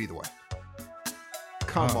 but either way.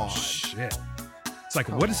 Come on. Shit. It's like,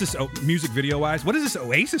 what is this music video wise? What is this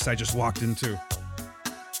Oasis I just walked into?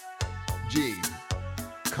 Gee,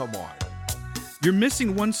 come on. You're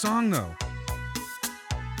missing one song though.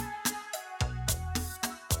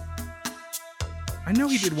 I know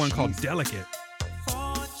he did one called Delicate.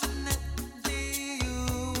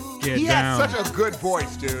 He had such a good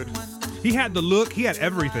voice, dude. He had the look. He had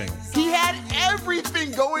everything. He had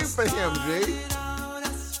everything going for him, G.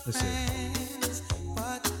 Let's see.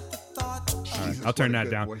 All right, I'll turn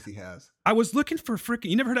that down. Voice he has. I was looking for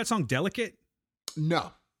freaking. You never heard that song Delicate?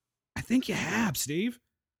 No. I think you have, Steve.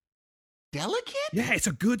 Delicate? Yeah, it's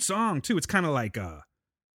a good song too. It's kind of like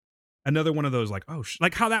another one of those like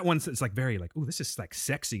like how that one's it's like very like this is like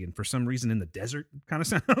sexy and for some reason in the desert kind of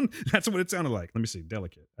sound. That's what it sounded like. Let me see.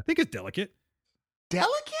 Delicate. I think it's Delicate.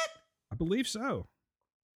 Delicate? I believe so.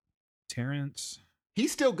 Terrence.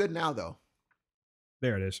 He's still good now though.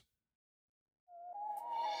 There it is.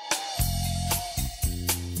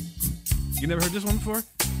 You never heard this one before?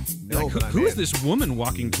 No, like, who is this woman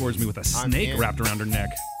walking towards me with a snake wrapped around her neck?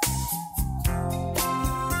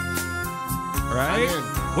 All right.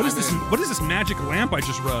 What is this? What is this magic lamp I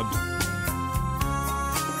just rubbed?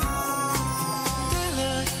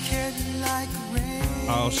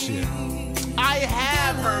 Oh shit! I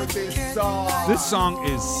have heard this song. This song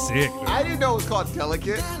is sick. Dude. I didn't know it was called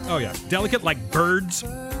Delicate. Oh yeah, Delicate like birds.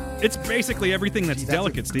 It's basically everything that's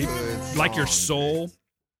delicate, Steve. Like your soul.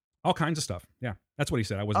 All kinds of stuff. Yeah, that's what he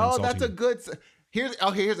said. I wasn't insulting. That's a good.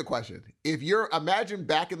 Here's a question. If you're imagine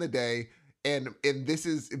back in the day, and this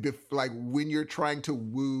is like when you're trying to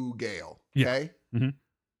woo Gail. Okay. Yeah. Mm-hmm.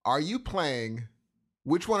 Are you playing?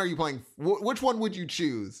 Which one are you playing? Which one would you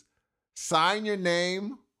choose? Sign Your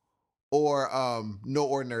Name, or No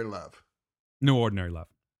Ordinary Love? No Ordinary Love.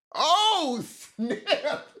 Oh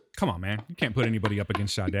snap! Come on, man. You can't put anybody up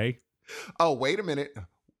against Sade. Oh, wait a minute.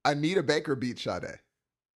 Anita Baker beat Sade.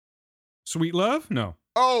 Sweet Love? No.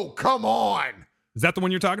 Oh, come on. Is that the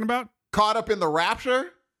one you're talking about? Caught Up in the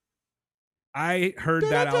Rapture? I heard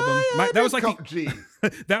that album. That was like Gee.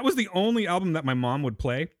 that was the only album that my mom would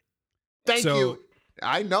play. Thank So- you.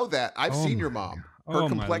 I know that. I've Oh seen my your mom. God. Her Oh my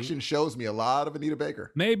complexion shows me a lot of Anita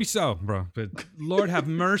Baker. Maybe so, bro. But Lord have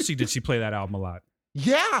mercy, did she play that album a lot?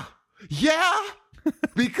 Yeah. Yeah.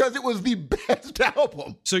 Because it was the best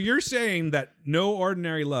album. So you're saying that No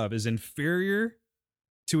Ordinary Love is inferior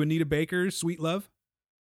to Anita Baker's Sweet Love?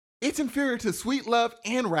 It's inferior to Sweet Love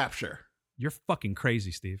and Rapture. You're fucking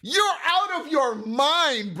crazy, Steve. You're out of your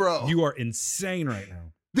mind, bro. You are insane right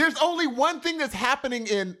now. There's only one thing that's happening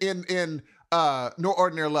in No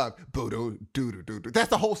Ordinary Love. Boo doo doo doo doo. That's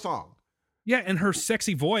the whole song. Yeah, and her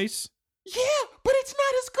sexy voice. Yeah, but it's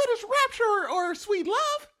not as good as Rapture or Sweet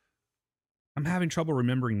Love. I'm having trouble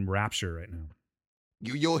remembering Rapture right now.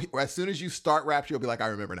 You'll as soon as you start Rapture, you'll be like, I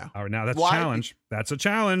remember now. All right, now that's Why? a challenge. That's a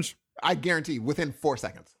challenge. I guarantee within 4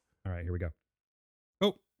 seconds. All right, here we go.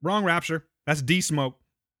 Oh, wrong Rapture. That's D-Smoke.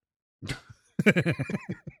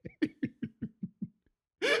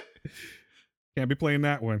 Can't be playing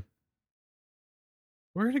that one.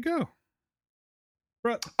 Where'd it go?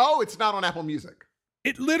 Bro, Oh, it's not on Apple Music.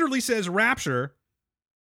 it literally says Rapture,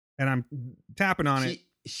 and I'm tapping on it.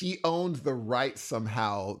 She owns the rights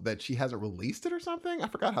somehow that she hasn't released it or something. I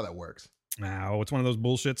forgot how that works. No, it's one of those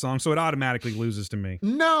bullshit songs, so it automatically loses to me.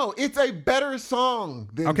 No, it's a better song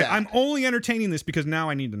than Okay, that. I'm only entertaining this because now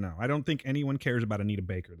I need to know. I don't think anyone cares about Anita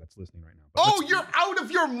Baker that's listening right now. But Oh, let's- you're out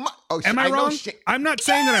of your mind. Oh, Am I know wrong? I'm not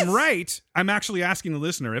saying that I'm right. I'm actually asking the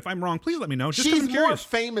listener. If I'm wrong, please let me know. Just 'cause She's I'm more curious.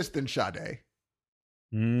 famous than Sade.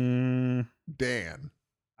 Dan.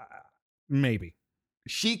 Maybe.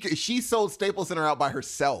 She sold Staples Center out by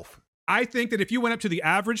herself. I think that if you went up to the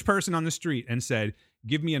average person on the street and said,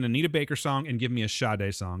 give me an Anita Baker song and give me a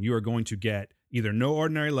Sade song, you are going to get either No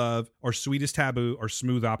Ordinary Love or Sweetest Taboo or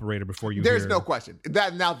Smooth Operator before you There's hear no question.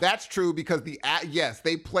 That's true because yes,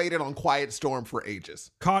 they played it on Quiet Storm for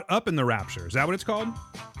ages. Caught Up in the Rapture. Is that what it's called?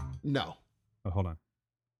 No. Oh, hold on.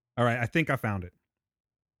 All right, I think I found it.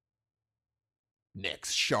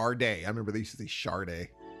 Next, Sade. I remember they used to say Sade.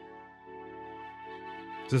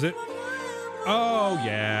 Is it? Oh,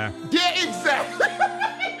 yeah. Yeah, exactly.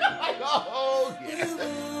 Oh, yeah.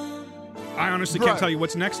 I honestly Bruh. can't tell you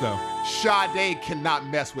what's next, though. Sade cannot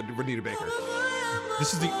mess with Anita Baker.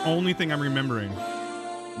 This is the only thing I'm remembering.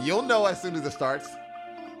 You'll know as soon as it starts.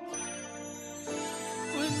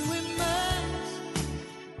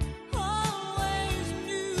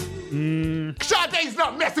 Sade's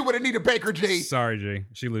not messing with Anita Baker, G. Sorry, G.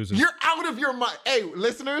 She loses. You're out of your mind. Hey,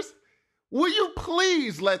 listeners, will you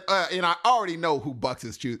please let, and I already know who Bucks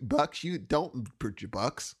is choosing. Bucks, you don't put your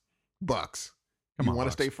Bucks. Bucks. Come You on, want to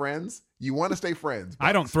Bucks. stay friends? You want to stay friends?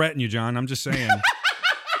 I don't Bucks. threaten you, John. I'm just saying.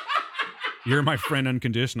 You're my friend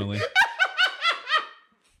unconditionally.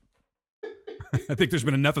 I think there's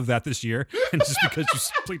been enough of that this year. And just because you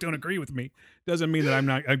simply don't agree with me doesn't mean that I'm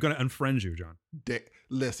going to unfriend you, John.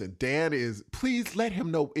 Listen, Dan is, please let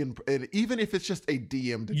him know, even if it's just a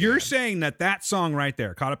DM to You're Dan, saying that song right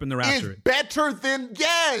there, Caught Up in the Rapture, is better than,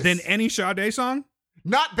 yes. than any Sade song?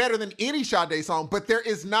 Not better than any Sade song, but there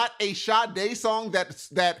is not a Sade song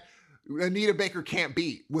that Anita Baker can't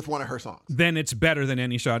beat with one of her songs. Then it's better than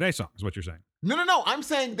any Sade song, is what you're saying. No. I'm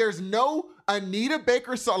saying there's no Anita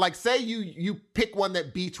Baker song. Like, say you pick one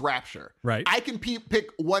that beats Rapture. Right. I can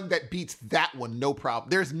pick one that beats that one, no problem.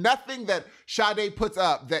 There's nothing that Sade puts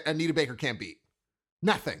up that Anita Baker can't beat.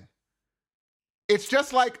 Nothing. It's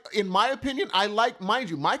just like, in my opinion, mind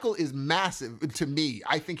you, Michael is massive to me.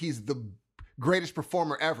 I think he's the greatest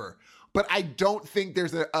performer ever. But I don't think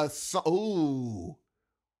there's a song. Ooh.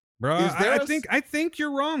 Bro, Is there I think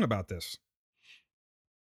you're wrong about this.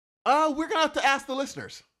 We're gonna have to ask the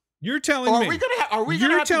listeners. You're telling Are me. we gonna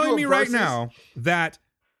You're have to do telling a me right versus? now that.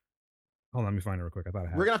 Hold on, let me find it real quick. I thought I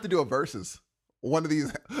had. We're gonna have to do a versus. One of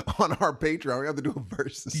these on our Patreon. We have to do a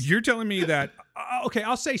versus. You're telling me that. Okay,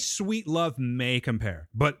 I'll say Sweet Love may compare,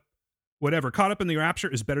 but whatever. Caught Up in the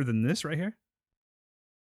Rapture is better than this right here.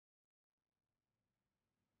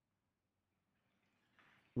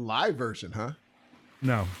 Live version, huh?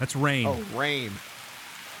 No, that's Rain. Oh, Rain.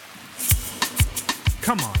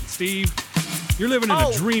 Come on, Steve. You're living in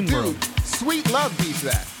a dream dude, world. Sweet Love beats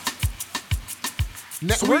that.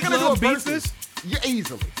 Sweet we're gonna Love do a beats versus. Yeah,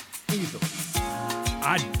 easily.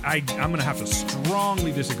 I'm gonna have to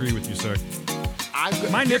strongly disagree with you, sir.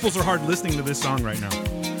 My nipples are hard listening to this song right now.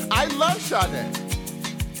 I love Sade.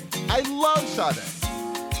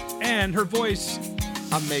 And her voice,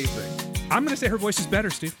 Amazing. I'm gonna say her voice is better,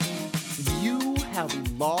 Steve.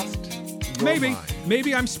 have lost your mind.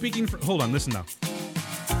 Maybe I'm speaking for. Hold on, listen though. If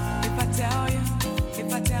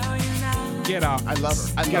I tell you now. Get out. I love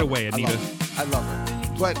her. Get away, Anita. I love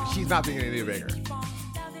her. But she's not being any bigger.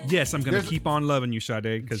 Yes, I'm gonna keep on loving you,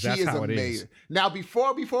 Sade, because that's how amazing. it is. Now,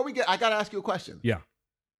 before we get, I gotta ask you a question. Yeah.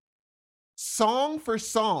 Song for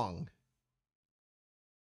song,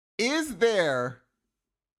 is there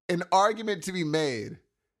an argument to be made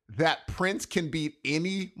that Prince can beat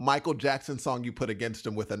any Michael Jackson song you put against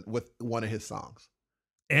him with one of his songs?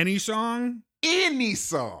 Any song? Any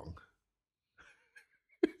song.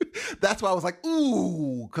 That's why I was like,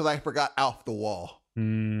 ooh, because I forgot Off the Wall.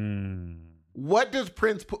 What does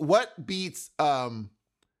Prince put? What beats Don't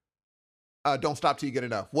Stop Till You Get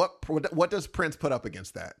Enough? What does Prince put up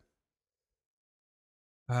against that?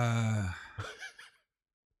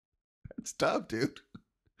 It's tough, dude.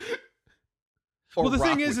 Well, the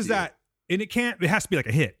thing is that, and it has to be like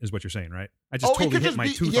a hit, is what you're saying, right? I just totally hit my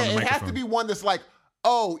tooth on the microphone. It has to be one that's like,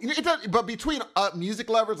 oh, it doesn't. But between music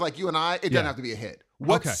lovers like you and I, it doesn't have to be a hit.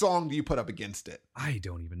 What song do you put up against it? I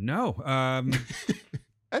don't even know.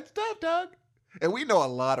 That's tough, Doug. And we know a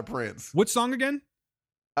lot of Prince. What song again?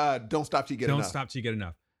 Don't Stop Till You Get Enough. Don't Stop Till You Get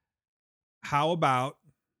Enough. How about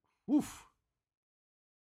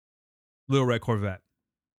Little Red Corvette?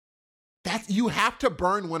 You have to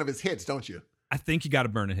burn one of his hits, don't you? I think you got to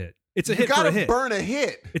burn a hit. It's a hit for a hit. You got to burn a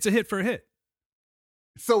hit. It's a hit for a hit.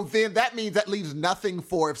 So then that means that leaves nothing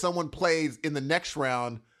for if someone plays in the next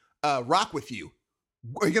round, Rock With You.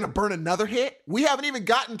 Are you going to burn another hit? We haven't even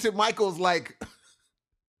gotten to Michael's like,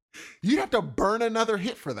 you'd have to burn another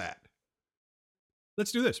hit for that.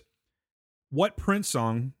 Let's do this. What Prince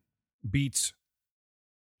song beats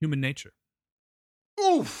Human Nature?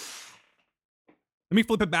 Oof. Let me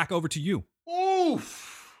flip it back over to you.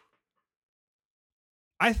 Oof.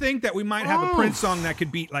 I think that we might have a Prince song that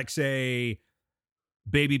could beat, like, say,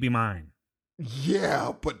 Baby Be Mine.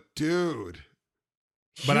 Yeah, but dude.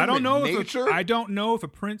 But I don't know if a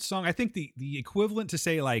Prince song, I think the equivalent to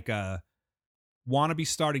say like Wanna Be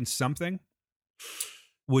Starting Something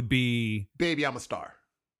would be Baby I'm a Star.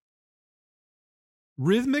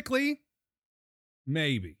 Rhythmically,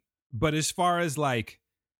 maybe. But as far as like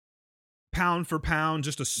pound for pound,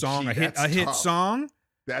 just a song, a hit song.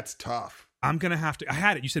 That's tough. I'm gonna have to. I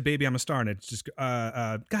had it. You said Baby I'm a Star, and it's just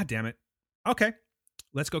God damn it. Okay.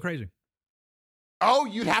 Let's Go Crazy. Oh,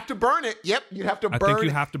 you'd have to burn it. Yep, you'd have to burn. I think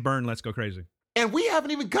you have to burn Let's Go Crazy. And we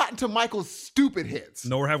haven't even gotten to Michael's stupid hits.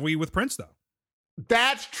 Nor have we with Prince, though.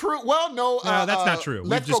 That's true. Well, no. That's not true.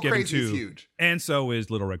 Let's We've just Go given Crazy two. is huge. And so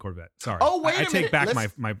is Little Red Corvette. Sorry. Oh, wait a I minute. take back my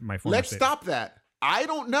former Let's statement. stop that. I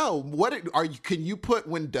don't know. Can you put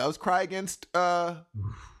When Doves Cry against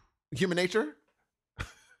Human Nature?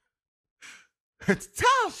 It's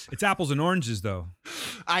tough. It's apples and oranges, though.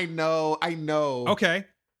 I know. Okay.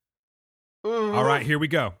 All right, here we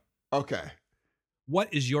go. Okay.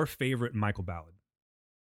 What is your favorite Michael ballad?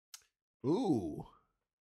 Ooh.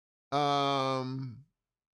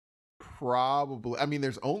 Probably. I mean,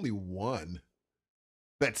 there's only one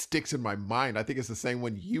that sticks in my mind. I think it's the same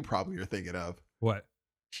one you probably are thinking of. What?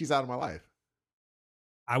 She's Out of My Life.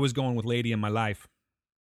 I was going with Lady in My Life.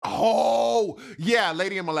 Oh, yeah.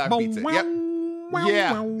 Lady in My Life beats it. Yep.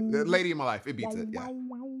 Yeah. Lady in My Life. It beats it. Yeah.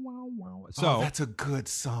 So that's a good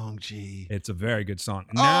song, G. It's a very good song.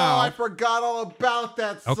 Now, I forgot all about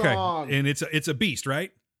that song. Okay, and it's a beast,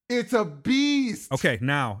 right? It's a beast. Okay,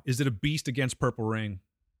 now, is it a beast against Purple Rain?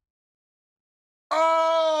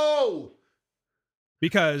 Oh!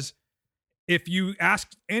 Because if you ask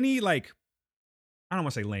any, like, I don't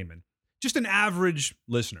want to say layman, just an average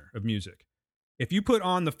listener of music, if you put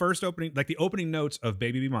on the first opening, like the opening notes of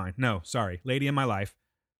Baby Be Mine, Lady in My Life,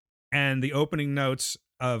 and the opening notes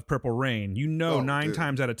of Purple Rain, nine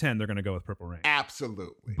times out of 10 they're going to go with Purple Rain.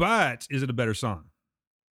 Absolutely. But is it a better song?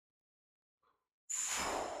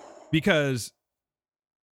 Because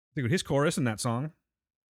I think his chorus in that song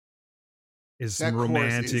is some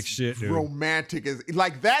romantic shit, dude. Romantic is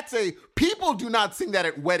like people do not sing that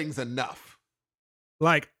at weddings enough.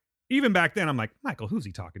 Like even back then, I'm like, Michael, who's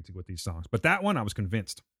he talking to with these songs? But that one, I was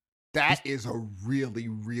convinced. That is a really,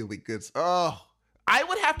 really good. Oh. I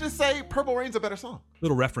would have to say Purple Rain's a better song.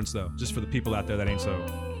 Little reference, though, just for the people out there that ain't so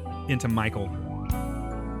into Michael.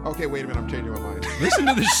 Okay, wait a minute. I'm changing my mind. Listen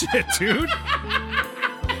to this shit, dude.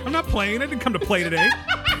 I'm not playing. I didn't come to play today.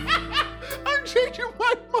 I'm changing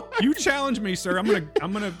my mind. You challenge me, sir. I'm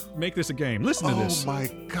gonna make this a game. Listen to this. Oh, my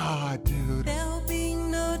God, dude. There'll be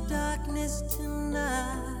no darkness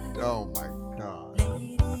tonight. Oh, my God.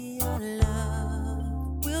 Lady, your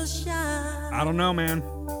love will shine. I don't know, man.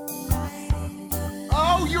 Oh!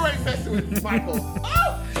 Oh, you ain't messing with me, Michael.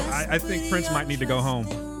 Oh! I think Prince might need to go home.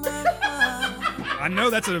 I know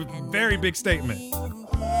that's a very big statement.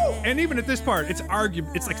 And even at this part, it's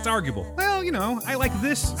arguable. Well, you know, I like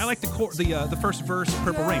this. I like the first verse of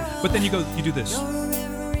Purple Rain. But then you do this.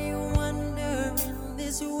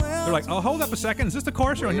 They're like, oh, hold up a second. Is this the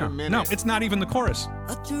chorus? Wait a no, minute. no, it's not even the chorus.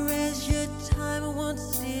 Here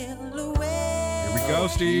we go,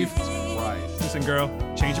 Steve. Right. Listen, girl,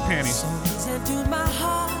 change your panties.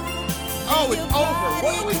 Oh, it's over.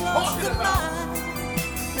 What are we talking about?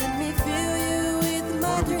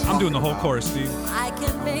 I'm doing the whole chorus, Steve. I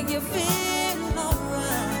can make you feel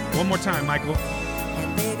alright. One more time, Michael.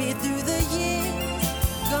 And baby, through the years,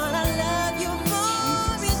 gonna love you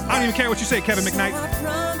more. I don't even care what you say, Kevin McKnight. I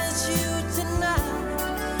promise you tonight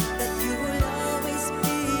that you will always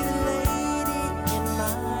be the lady in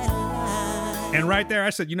my life. And right there, I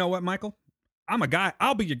said, you know what, Michael? I'm a guy.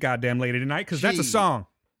 I'll be your goddamn lady tonight because that's a Gee. song.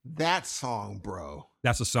 That song, bro.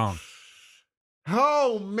 That's a song.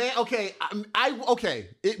 Oh man, okay. Okay.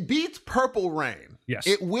 It beats Purple Rain. Yes.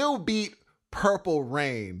 It will beat Purple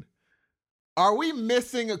Rain. Are we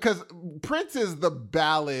missing? Because Prince is the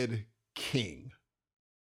ballad king.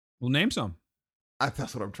 Well, name some.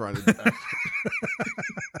 That's what I'm trying to do.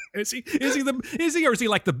 Is he or is he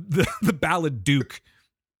like the ballad duke?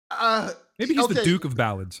 Maybe he's the Duke of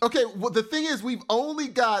ballads. Okay, well the thing is, we've only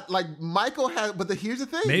got like Michael has, but here's the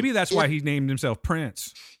thing. Maybe that's why he named himself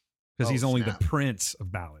Prince. Because he's only snap. the prince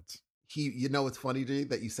of ballads. You know, it's funny, G,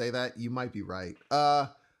 that you say that. You might be right.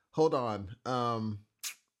 Hold on.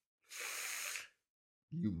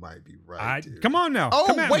 You might be right. Dude. Come on now. Oh,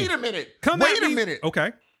 Come at wait me. a minute. Wait a minute.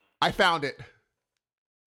 Okay. I found it.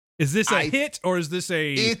 Is this a hit or is this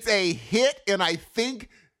a... It's a hit, and I think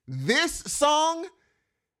this song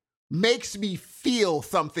makes me feel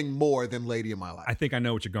something more than Lady in My Life. I think I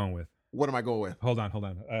know what you're going with. What am I going with? Hold on.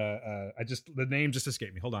 The name just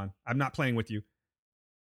escaped me. Hold on. I'm not playing with you.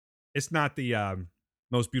 It's not the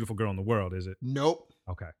most beautiful girl in the world, is it? Nope.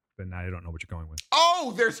 Okay. Then I don't know what you're going with.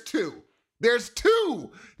 Oh, there's two. There's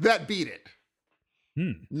two that beat it.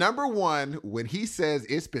 Hmm. Number one, when he says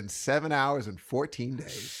it's been 7 hours and 14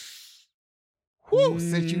 days. Whew,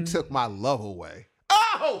 since you took my love away.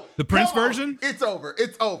 Oh! The Prince come on. version? It's over.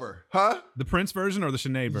 It's over. Huh? The Prince version or the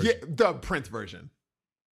Sinead version? Yeah, the Prince version.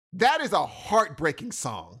 That is a heartbreaking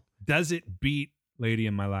song. Does it beat Lady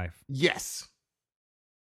in My Life? Yes.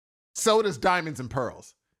 So does Diamonds and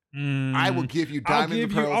Pearls. I will give you Diamonds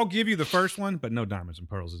and Pearls. I'll give you the first one, but no, Diamonds and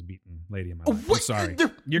Pearls is beating Lady in My Life. I'm What? sorry.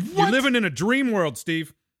 What? You're living in a dream world,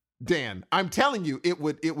 Steve. Dan, I'm telling you, it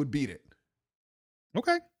would beat it.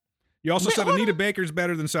 Okay. You also Wait, said hold Anita on. Baker's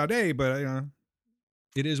better than Sade, but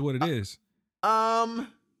it is what it is.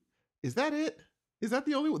 Is that it? Is that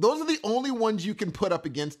the only one? Those are the only ones you can put up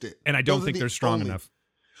against it. And I don't Those are think the they're strong only- enough.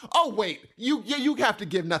 Oh wait, you have to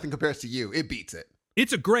give Nothing Compares to You. It beats it.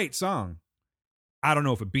 It's a great song. I don't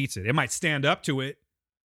know if it beats it. It might stand up to it.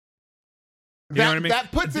 You know what I mean?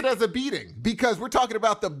 That puts it as a beating because we're talking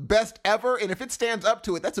about the best ever, and if it stands up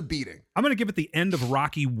to it, that's a beating. I'm going to give it the end of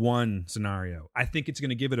Rocky 1 scenario. I think it's going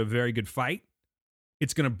to give it a very good fight.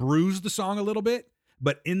 It's going to bruise the song a little bit,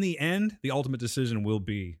 but in the end, the ultimate decision will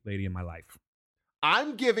be Lady in My Life.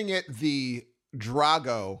 I'm giving it the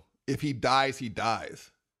Drago. If he dies, he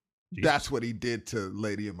dies. Jesus. That's what he did to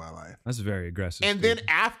Lady in My Life. That's very aggressive. And Steve. then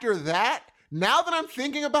after that, now that I'm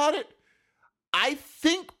thinking about it, I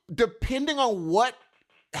think depending on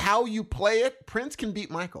how you play it, Prince can beat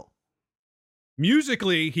Michael.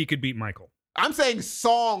 Musically, he could beat Michael. I'm saying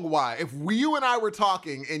song-wise. If you and I were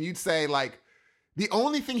talking and you'd say, like, the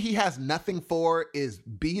only thing he has nothing for is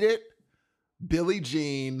Beat It, Billie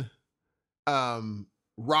Jean,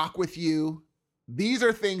 Rock With You. These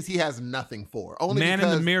are things he has nothing for. Only Man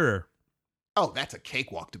because, in the Mirror. Oh, that's a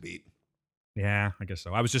cakewalk to beat. Yeah, I guess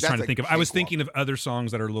so. I was just That's trying to a think of. I was cakewalk. thinking of other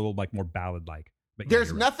songs that are a little like more ballad-like. But yeah, There's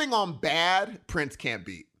you're right. nothing on Bad Prince can't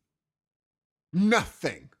beat.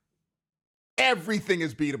 Nothing. Everything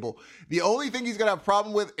is beatable. The only thing he's gonna have a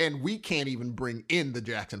problem with, and we can't even bring in the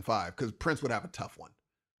Jackson 5 because Prince would have a tough one.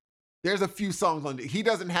 There's a few songs on. He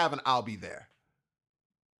doesn't have an "I'll Be There."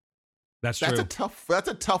 That's That's true. That's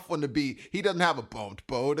a tough one to beat. He doesn't have a boom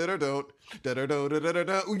bo da da don't da da da da da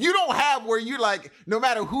da. You don't have where you like no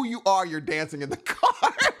matter who you are, you're dancing in the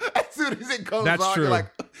car as soon as it comes That's on. true. You're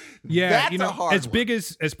like, Yeah, that's you know, a hard as one. big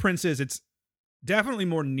as Prince is, it's definitely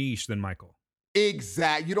more niche than Michael.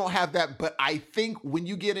 Exact. You don't have that, but I think when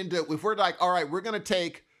you get into if we're like, all right, we're gonna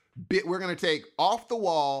take Off the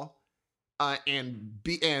Wall and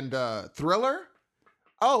Thriller.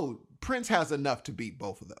 Oh, Prince has enough to beat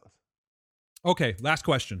both of those. Okay, last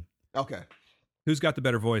question. Okay. Who's got the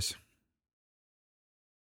better voice?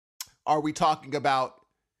 Are we talking about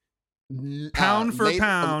Pound for later-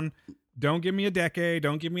 pound. Don't give me a decade.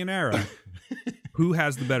 Don't give me an era. Who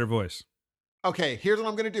has the better voice? Okay, here's what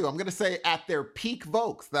I'm gonna do. I'm gonna say at their peak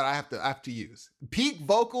vocals that I have to use. Peak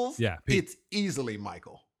vocals. Yeah, peak. It's easily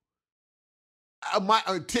Michael. My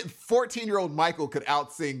 14-year-old Michael could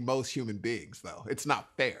outsing most human beings, though. It's not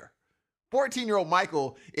fair. 14-year-old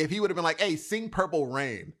Michael, if he would have been like, "Hey, sing Purple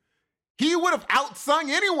Rain," he would have outsung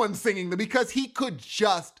anyone singing them because he could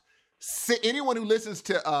just sing. Anyone who listens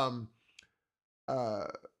to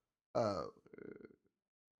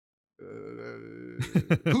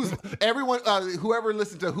whoever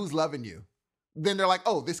listens to Who's Loving You, then they're like,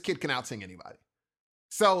 "Oh, this kid can outsing anybody."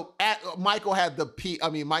 So Michael had the peak. I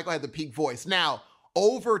mean, Michael had the peak voice. Now,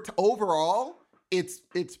 overall, it's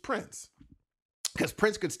Prince, because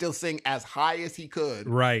Prince could still sing as high as he could.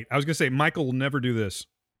 Right. I was going to say, Michael will never do this.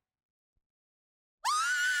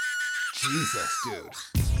 Jesus, dude.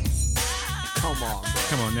 Come on, bro.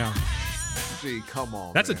 Come on now. Gee, come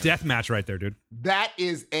on. That's man. a death match right there, dude. That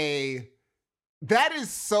is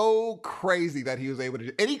so crazy that he was able to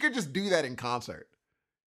do, and he could just do that in concert.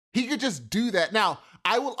 He could just do that. Now,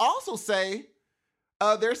 I will also say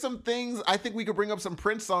there's some things I think we could bring up some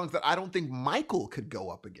Prince songs that I don't think Michael could go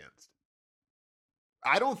up against.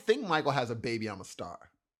 I don't think Michael has a Baby I'm a Star.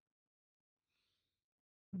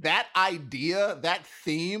 That idea, that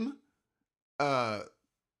theme,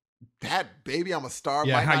 that Baby I'm a Star.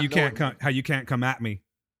 Yeah, might how not you know can't it. come, how you can't come at me.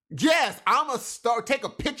 Yes, I'm a star. Take a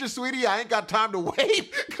picture, sweetie. I ain't got time to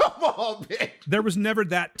wait. Come on, bitch. There was never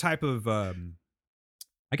that type of, I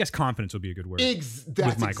guess confidence would be a good word. That's with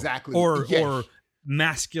Michael. exactly. Or yes. or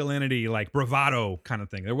masculinity, like bravado kind of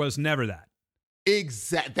thing. There was never that.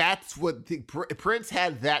 That's what Prince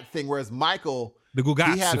had, that thing, whereas Michael, The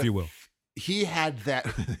Gugats, if you will. he had that.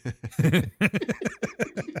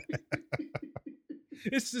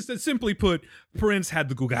 It's just simply put, Prince had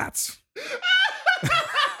the Gugats.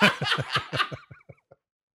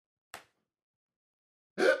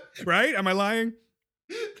 Right? Am I lying?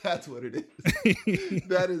 That's what it is.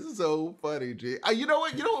 That is so funny, G. You know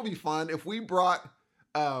what? You know what would be fun if we brought,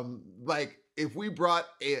 if we brought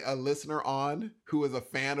a listener on who is a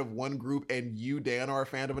fan of one group and you, Dan, are a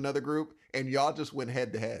fan of another group, and y'all just went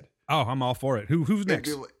head to head. Oh, I'm all for it. Who's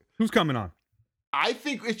next? Who's coming on? I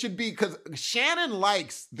think it should be, because Shannon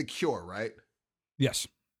likes The Cure, right? Yes.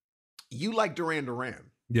 You like Duran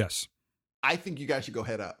Duran. Yes. I think you guys should go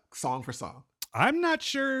head up, song for song. I'm not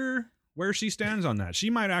sure where she stands on that. She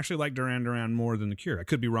might actually like Duran Duran more than The Cure. I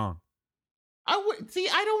could be wrong. I would see.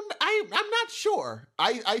 I'm not sure.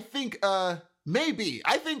 I think maybe.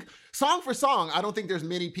 I think song for song, I don't think there's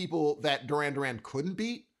many people that Duran Duran couldn't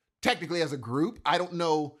beat. Technically, as a group, I don't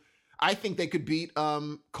know. I think they could beat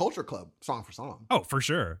Culture Club song for song. Oh, for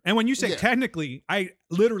sure. And when you say technically, I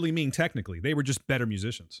literally mean technically. They were just better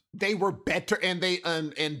musicians. They were better, and they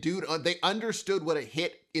understood what a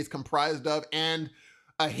hit is comprised of, and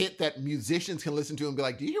a hit that musicians can listen to and be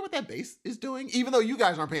like, "Do you hear what that bass is doing?" Even though you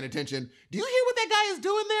guys aren't paying attention, do you hear what that guy is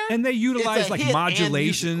doing there? And they utilize like hit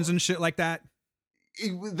modulations and shit like that.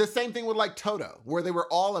 The same thing with like Toto, where they were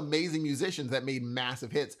all amazing musicians that made massive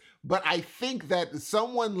hits. But I think that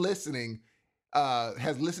someone listening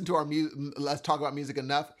has listened to our music. Let's talk about music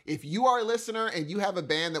enough. If you are a listener and you have a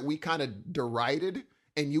band that we kind of derided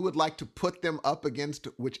and you would like to put them up against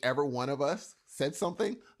whichever one of us said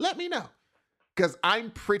something, let me know. Because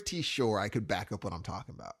I'm pretty sure I could back up what I'm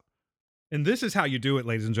talking about. And this is how you do it,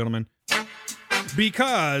 ladies and gentlemen.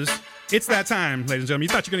 Because it's that time, ladies and gentlemen. You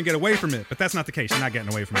thought you were going to get away from it, but that's not the case. You're not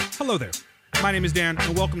getting away from it. Hello there. My name is Dan,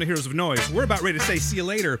 and welcome to Heroes of Noise. We're about ready to say see you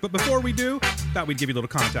later, but before we do, thought we'd give you a little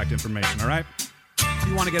contact information, all right? If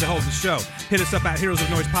you want to get a hold of the show, hit us up at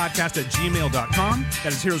heroesofnoisepodcast@gmail.com. That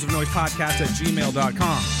is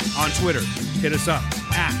heroesofnoisepodcast@gmail.com. On Twitter, hit us up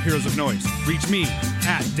at Heroes of Noise. Reach me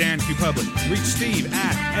at Dan Q Public. Reach Steve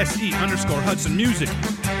at SE_Hudson Music.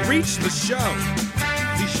 Reach the show.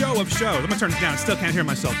 The show of shows. I'm going to turn it down. I still can't hear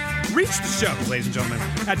myself. Reach the show, ladies and gentlemen,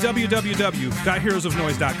 at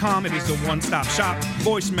www.heroesofnoise.com. It is the one-stop shop.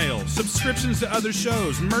 Voicemail, subscriptions to other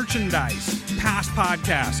shows, merchandise, past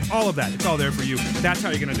podcasts, all of that. It's all there for you. That's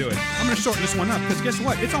how you're going to do it. I'm going to shorten this one up because guess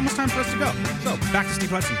what? It's almost time for us to go. So, back to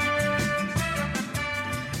Steve Hudson.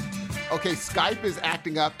 Okay, Skype is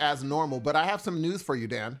acting up as normal, but I have some news for you,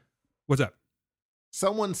 Dan. What's up?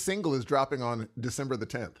 Someone's single is dropping on December the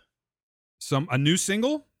 10th. A new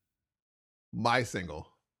single? My single.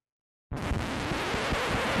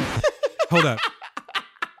 Hold up.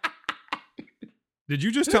 Did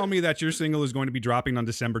you just tell me that your single is going to be dropping on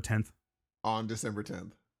December 10th? On December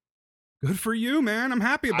 10th. Good for you, man. I'm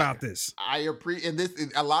happy about this. And this,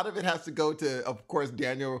 a lot of it has to go to, of course,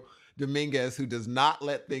 Daniel Dominguez, who does not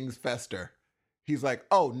let things fester. He's like,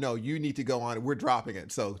 oh no, you need to go on. We're dropping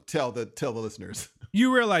it. So tell the listeners.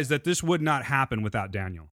 You realize that this would not happen without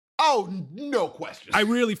Daniel. Oh, no question. I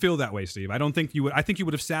really feel that way, Steve. I don't think you would. I think you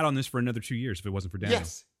would have sat on this for another 2 years if it wasn't for Daniel.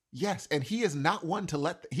 Yes. And he is not one to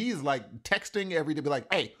let, he is like texting every day, be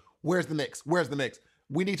like, hey, where's the mix?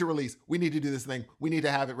 We need to release. We need to do this thing. We need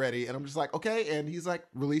to have it ready. And I'm just like, okay. And he's like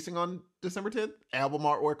releasing on December 10th, album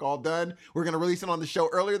artwork all done. We're going to release it on the show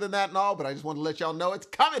earlier than that and all, but I just want to let y'all know it's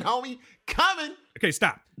coming, homie. Coming. Okay,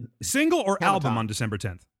 stop. Single or Hammer album time. on December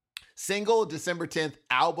 10th? Single December 10th,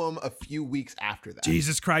 album a few weeks after that.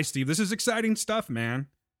 Jesus Christ, Steve. This is exciting stuff, man.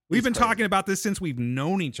 We've It's been crazy. talking about this since we've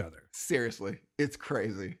known each other. Seriously. It's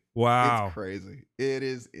crazy. Wow. It's crazy. It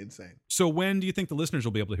is insane. So when do you think the listeners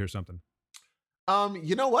will be able to hear something?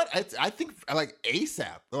 You know what? I think like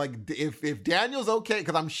ASAP. Like if Daniel's okay,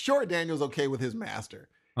 because I'm sure Daniel's okay with his master.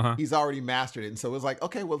 Uh-huh. He's already mastered it, and so it's like,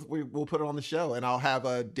 okay, well we'll put it on the show, and I'll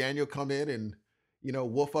have Daniel come in and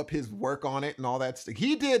woof up his work on it and all that stuff.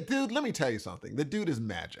 He did, dude. Let me tell you something. The dude is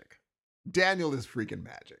magic. Daniel is freaking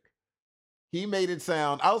magic. He made it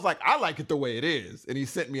sound. I was like, I like it the way it is, and he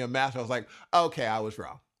sent me a master. I was like, okay, I was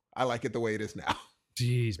wrong. I like it the way it is now.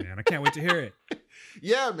 Jeez, man. I can't wait to hear it.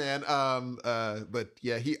 Yeah, man. But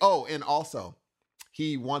yeah, and also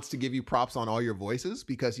he wants to give you props on all your voices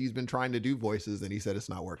because he's been trying to do voices and he said it's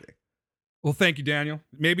not working. Well, thank you, Daniel.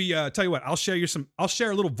 Maybe tell you what, I'll share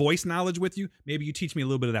a little voice knowledge with you. Maybe you teach me a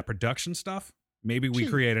little bit of that production stuff. Maybe we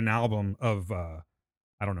create an album of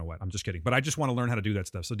I don't know what. I'm just kidding. But I just want to learn how to do that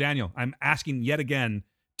stuff. So Daniel, I'm asking yet again,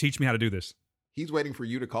 teach me how to do this. He's waiting for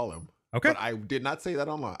you to call him. Okay. But I did not say that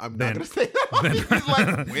online. I'm Then- not going to say that online. He's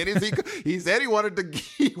like, when is he? He said he wanted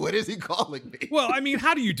to. When is he calling me? Well, I mean,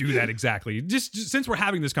 how do you do that exactly? Just since we're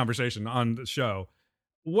having this conversation on the show,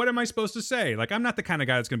 what am I supposed to say? Like, I'm not the kind of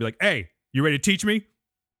guy that's going to be like, hey, you ready to teach me?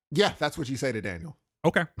 Yeah, that's what you say to Daniel.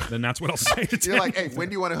 Okay. Then that's what I'll say to You're Daniel. like, hey, when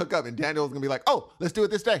do you want to hook up? And Daniel's going to be like, oh, let's do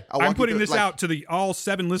it this day. I'm putting this out to the all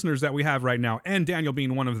 7 listeners that we have right now, and Daniel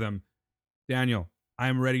being one of them. Daniel,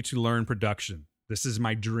 I'm ready to learn production. This is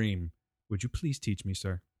my dream. Would you please teach me,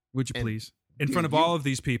 sir? Would you And please? In dude, front of you- all of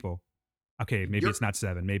these people. Okay, maybe You're- it's not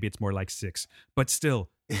 7. Maybe it's more like 6. But still,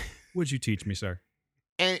 would you teach me, sir?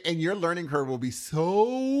 And your learning curve will be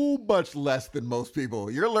so much less than most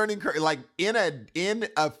people. Your learning curve, like in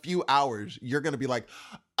a few hours, you're gonna be like,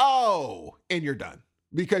 oh, and you're done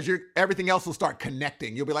because everything else will start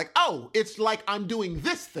connecting. You'll be like, oh, it's like I'm doing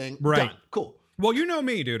this thing. Right. Done. Cool. Well, you know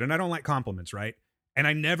me, dude, and I don't like compliments, right? And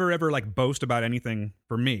I never ever like boast about anything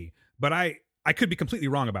for me. But I could be completely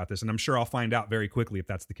wrong about this, and I'm sure I'll find out very quickly if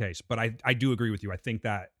that's the case. But I do agree with you. I think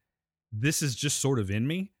that this is just sort of in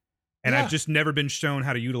me, and Yeah. I've just never been shown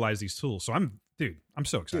how to utilize these tools. So I'm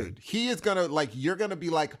so excited. Dude, he is gonna you're gonna be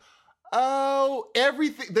like, oh,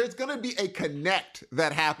 everything. There's gonna be a connect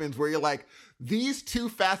that happens where you're like, these two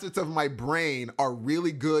facets of my brain are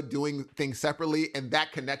really good doing things separately, and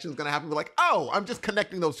that connection is gonna happen. Be like, oh, I'm just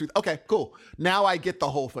connecting those two. Okay, cool. Now I get the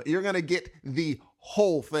whole thing. You're gonna get the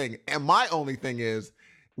whole thing. And my only thing is,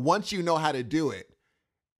 once you know how to do it,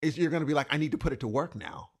 is you're gonna be like, I need to put it to work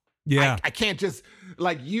now. Yeah. I can't just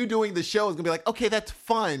like you doing the show is gonna be like, okay, that's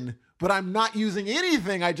fun, but I'm not using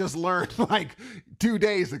anything I just learned like 2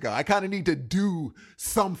 days ago. I kind of need to do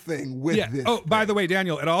something with this. Oh, by the way,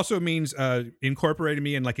 Daniel, it also means incorporating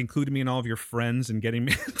me and like including me in all of your friends and getting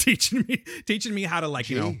me teaching me how to like,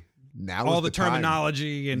 Gee, now all is the time.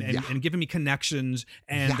 terminology and, Yeah. and giving me connections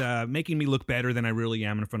and making me look better than I really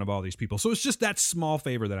am in front of all these people. So it's just that small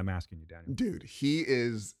favor that I'm asking you, Daniel. Dude, he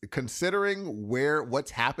is considering what's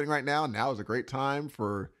happening right now. Now is a great time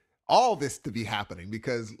for all this to be happening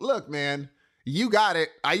because look, man, you got it.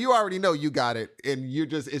 You already know you got it. And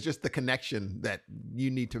it's just the connection that you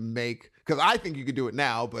need to make. Because I think you could do it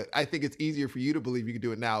now, but I think it's easier for you to believe you can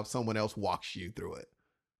do it now if someone else walks you through it.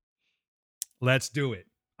 Let's do it.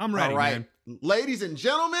 I'm ready, All right, man. ladies and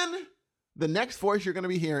gentlemen, the next voice you're going to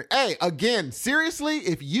be hearing. Hey, again, seriously,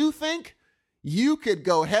 if you think you could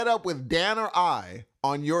go head up with Dan or I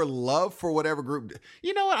on your love for whatever group,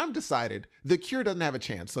 you know what? I'm decided. The Cure doesn't have a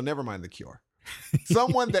chance, so never mind The Cure.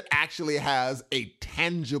 Someone that actually has a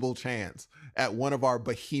tangible chance at one of our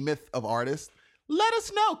behemoth of artists. Let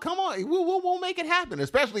us know. Come on. We'll make it happen,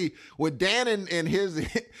 especially with Dan and his,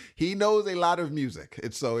 he knows a lot of music.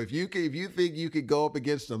 And so if you think you could go up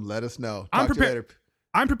against him, let us know. I'm Talk to you prepared. later.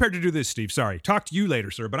 I'm prepared to do this, Steve. Sorry. Talk to you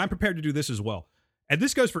later, sir, but I'm prepared to do this as well. And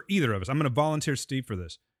this goes for either of us. I'm going to volunteer Steve for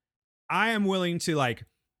this. I am willing to like,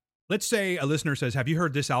 let's say a listener says, have you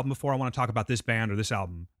heard this album before? I want to talk about this band or this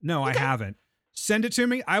album. No, I haven't. Send it to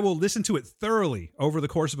me. I will listen to it thoroughly over the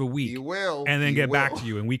course of a week. He will. And then He get back will. to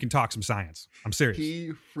you, and we can talk some science. I'm serious.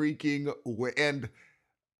 He freaking will. And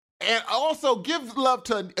also give love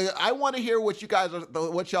to. I want to hear what you guys are,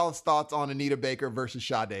 what y'all's thoughts on Anita Baker versus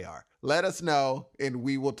Sade are. Let us know, and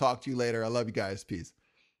we will talk to you later. I love you guys. Peace.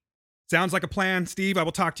 Sounds like a plan, Steve. I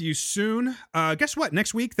will talk to you soon. Guess what?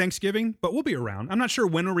 Next week, Thanksgiving, but we'll be around. I'm not sure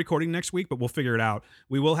when we're recording next week, but we'll figure it out.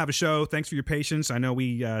 We will have a show. Thanks for your patience. I know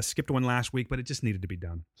we skipped one last week, but it just needed to be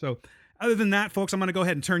done. So other than that, folks, I'm going to go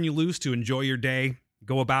ahead and turn you loose to enjoy your day.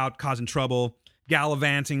 Go about causing trouble,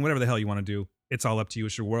 gallivanting, whatever the hell you want to do. It's all up to you.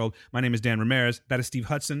 It's your world. My name is Dan Ramirez. That is Steve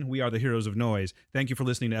Hudson. We are the Heroes of Noise. Thank you for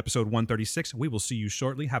listening to episode 136. We will see you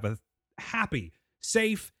shortly. Have a happy,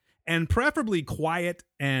 safe, and preferably quiet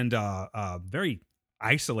and very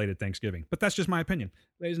isolated Thanksgiving. But that's just my opinion.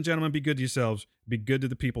 Ladies and gentlemen, be good to yourselves. Be good to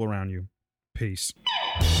the people around you. Peace.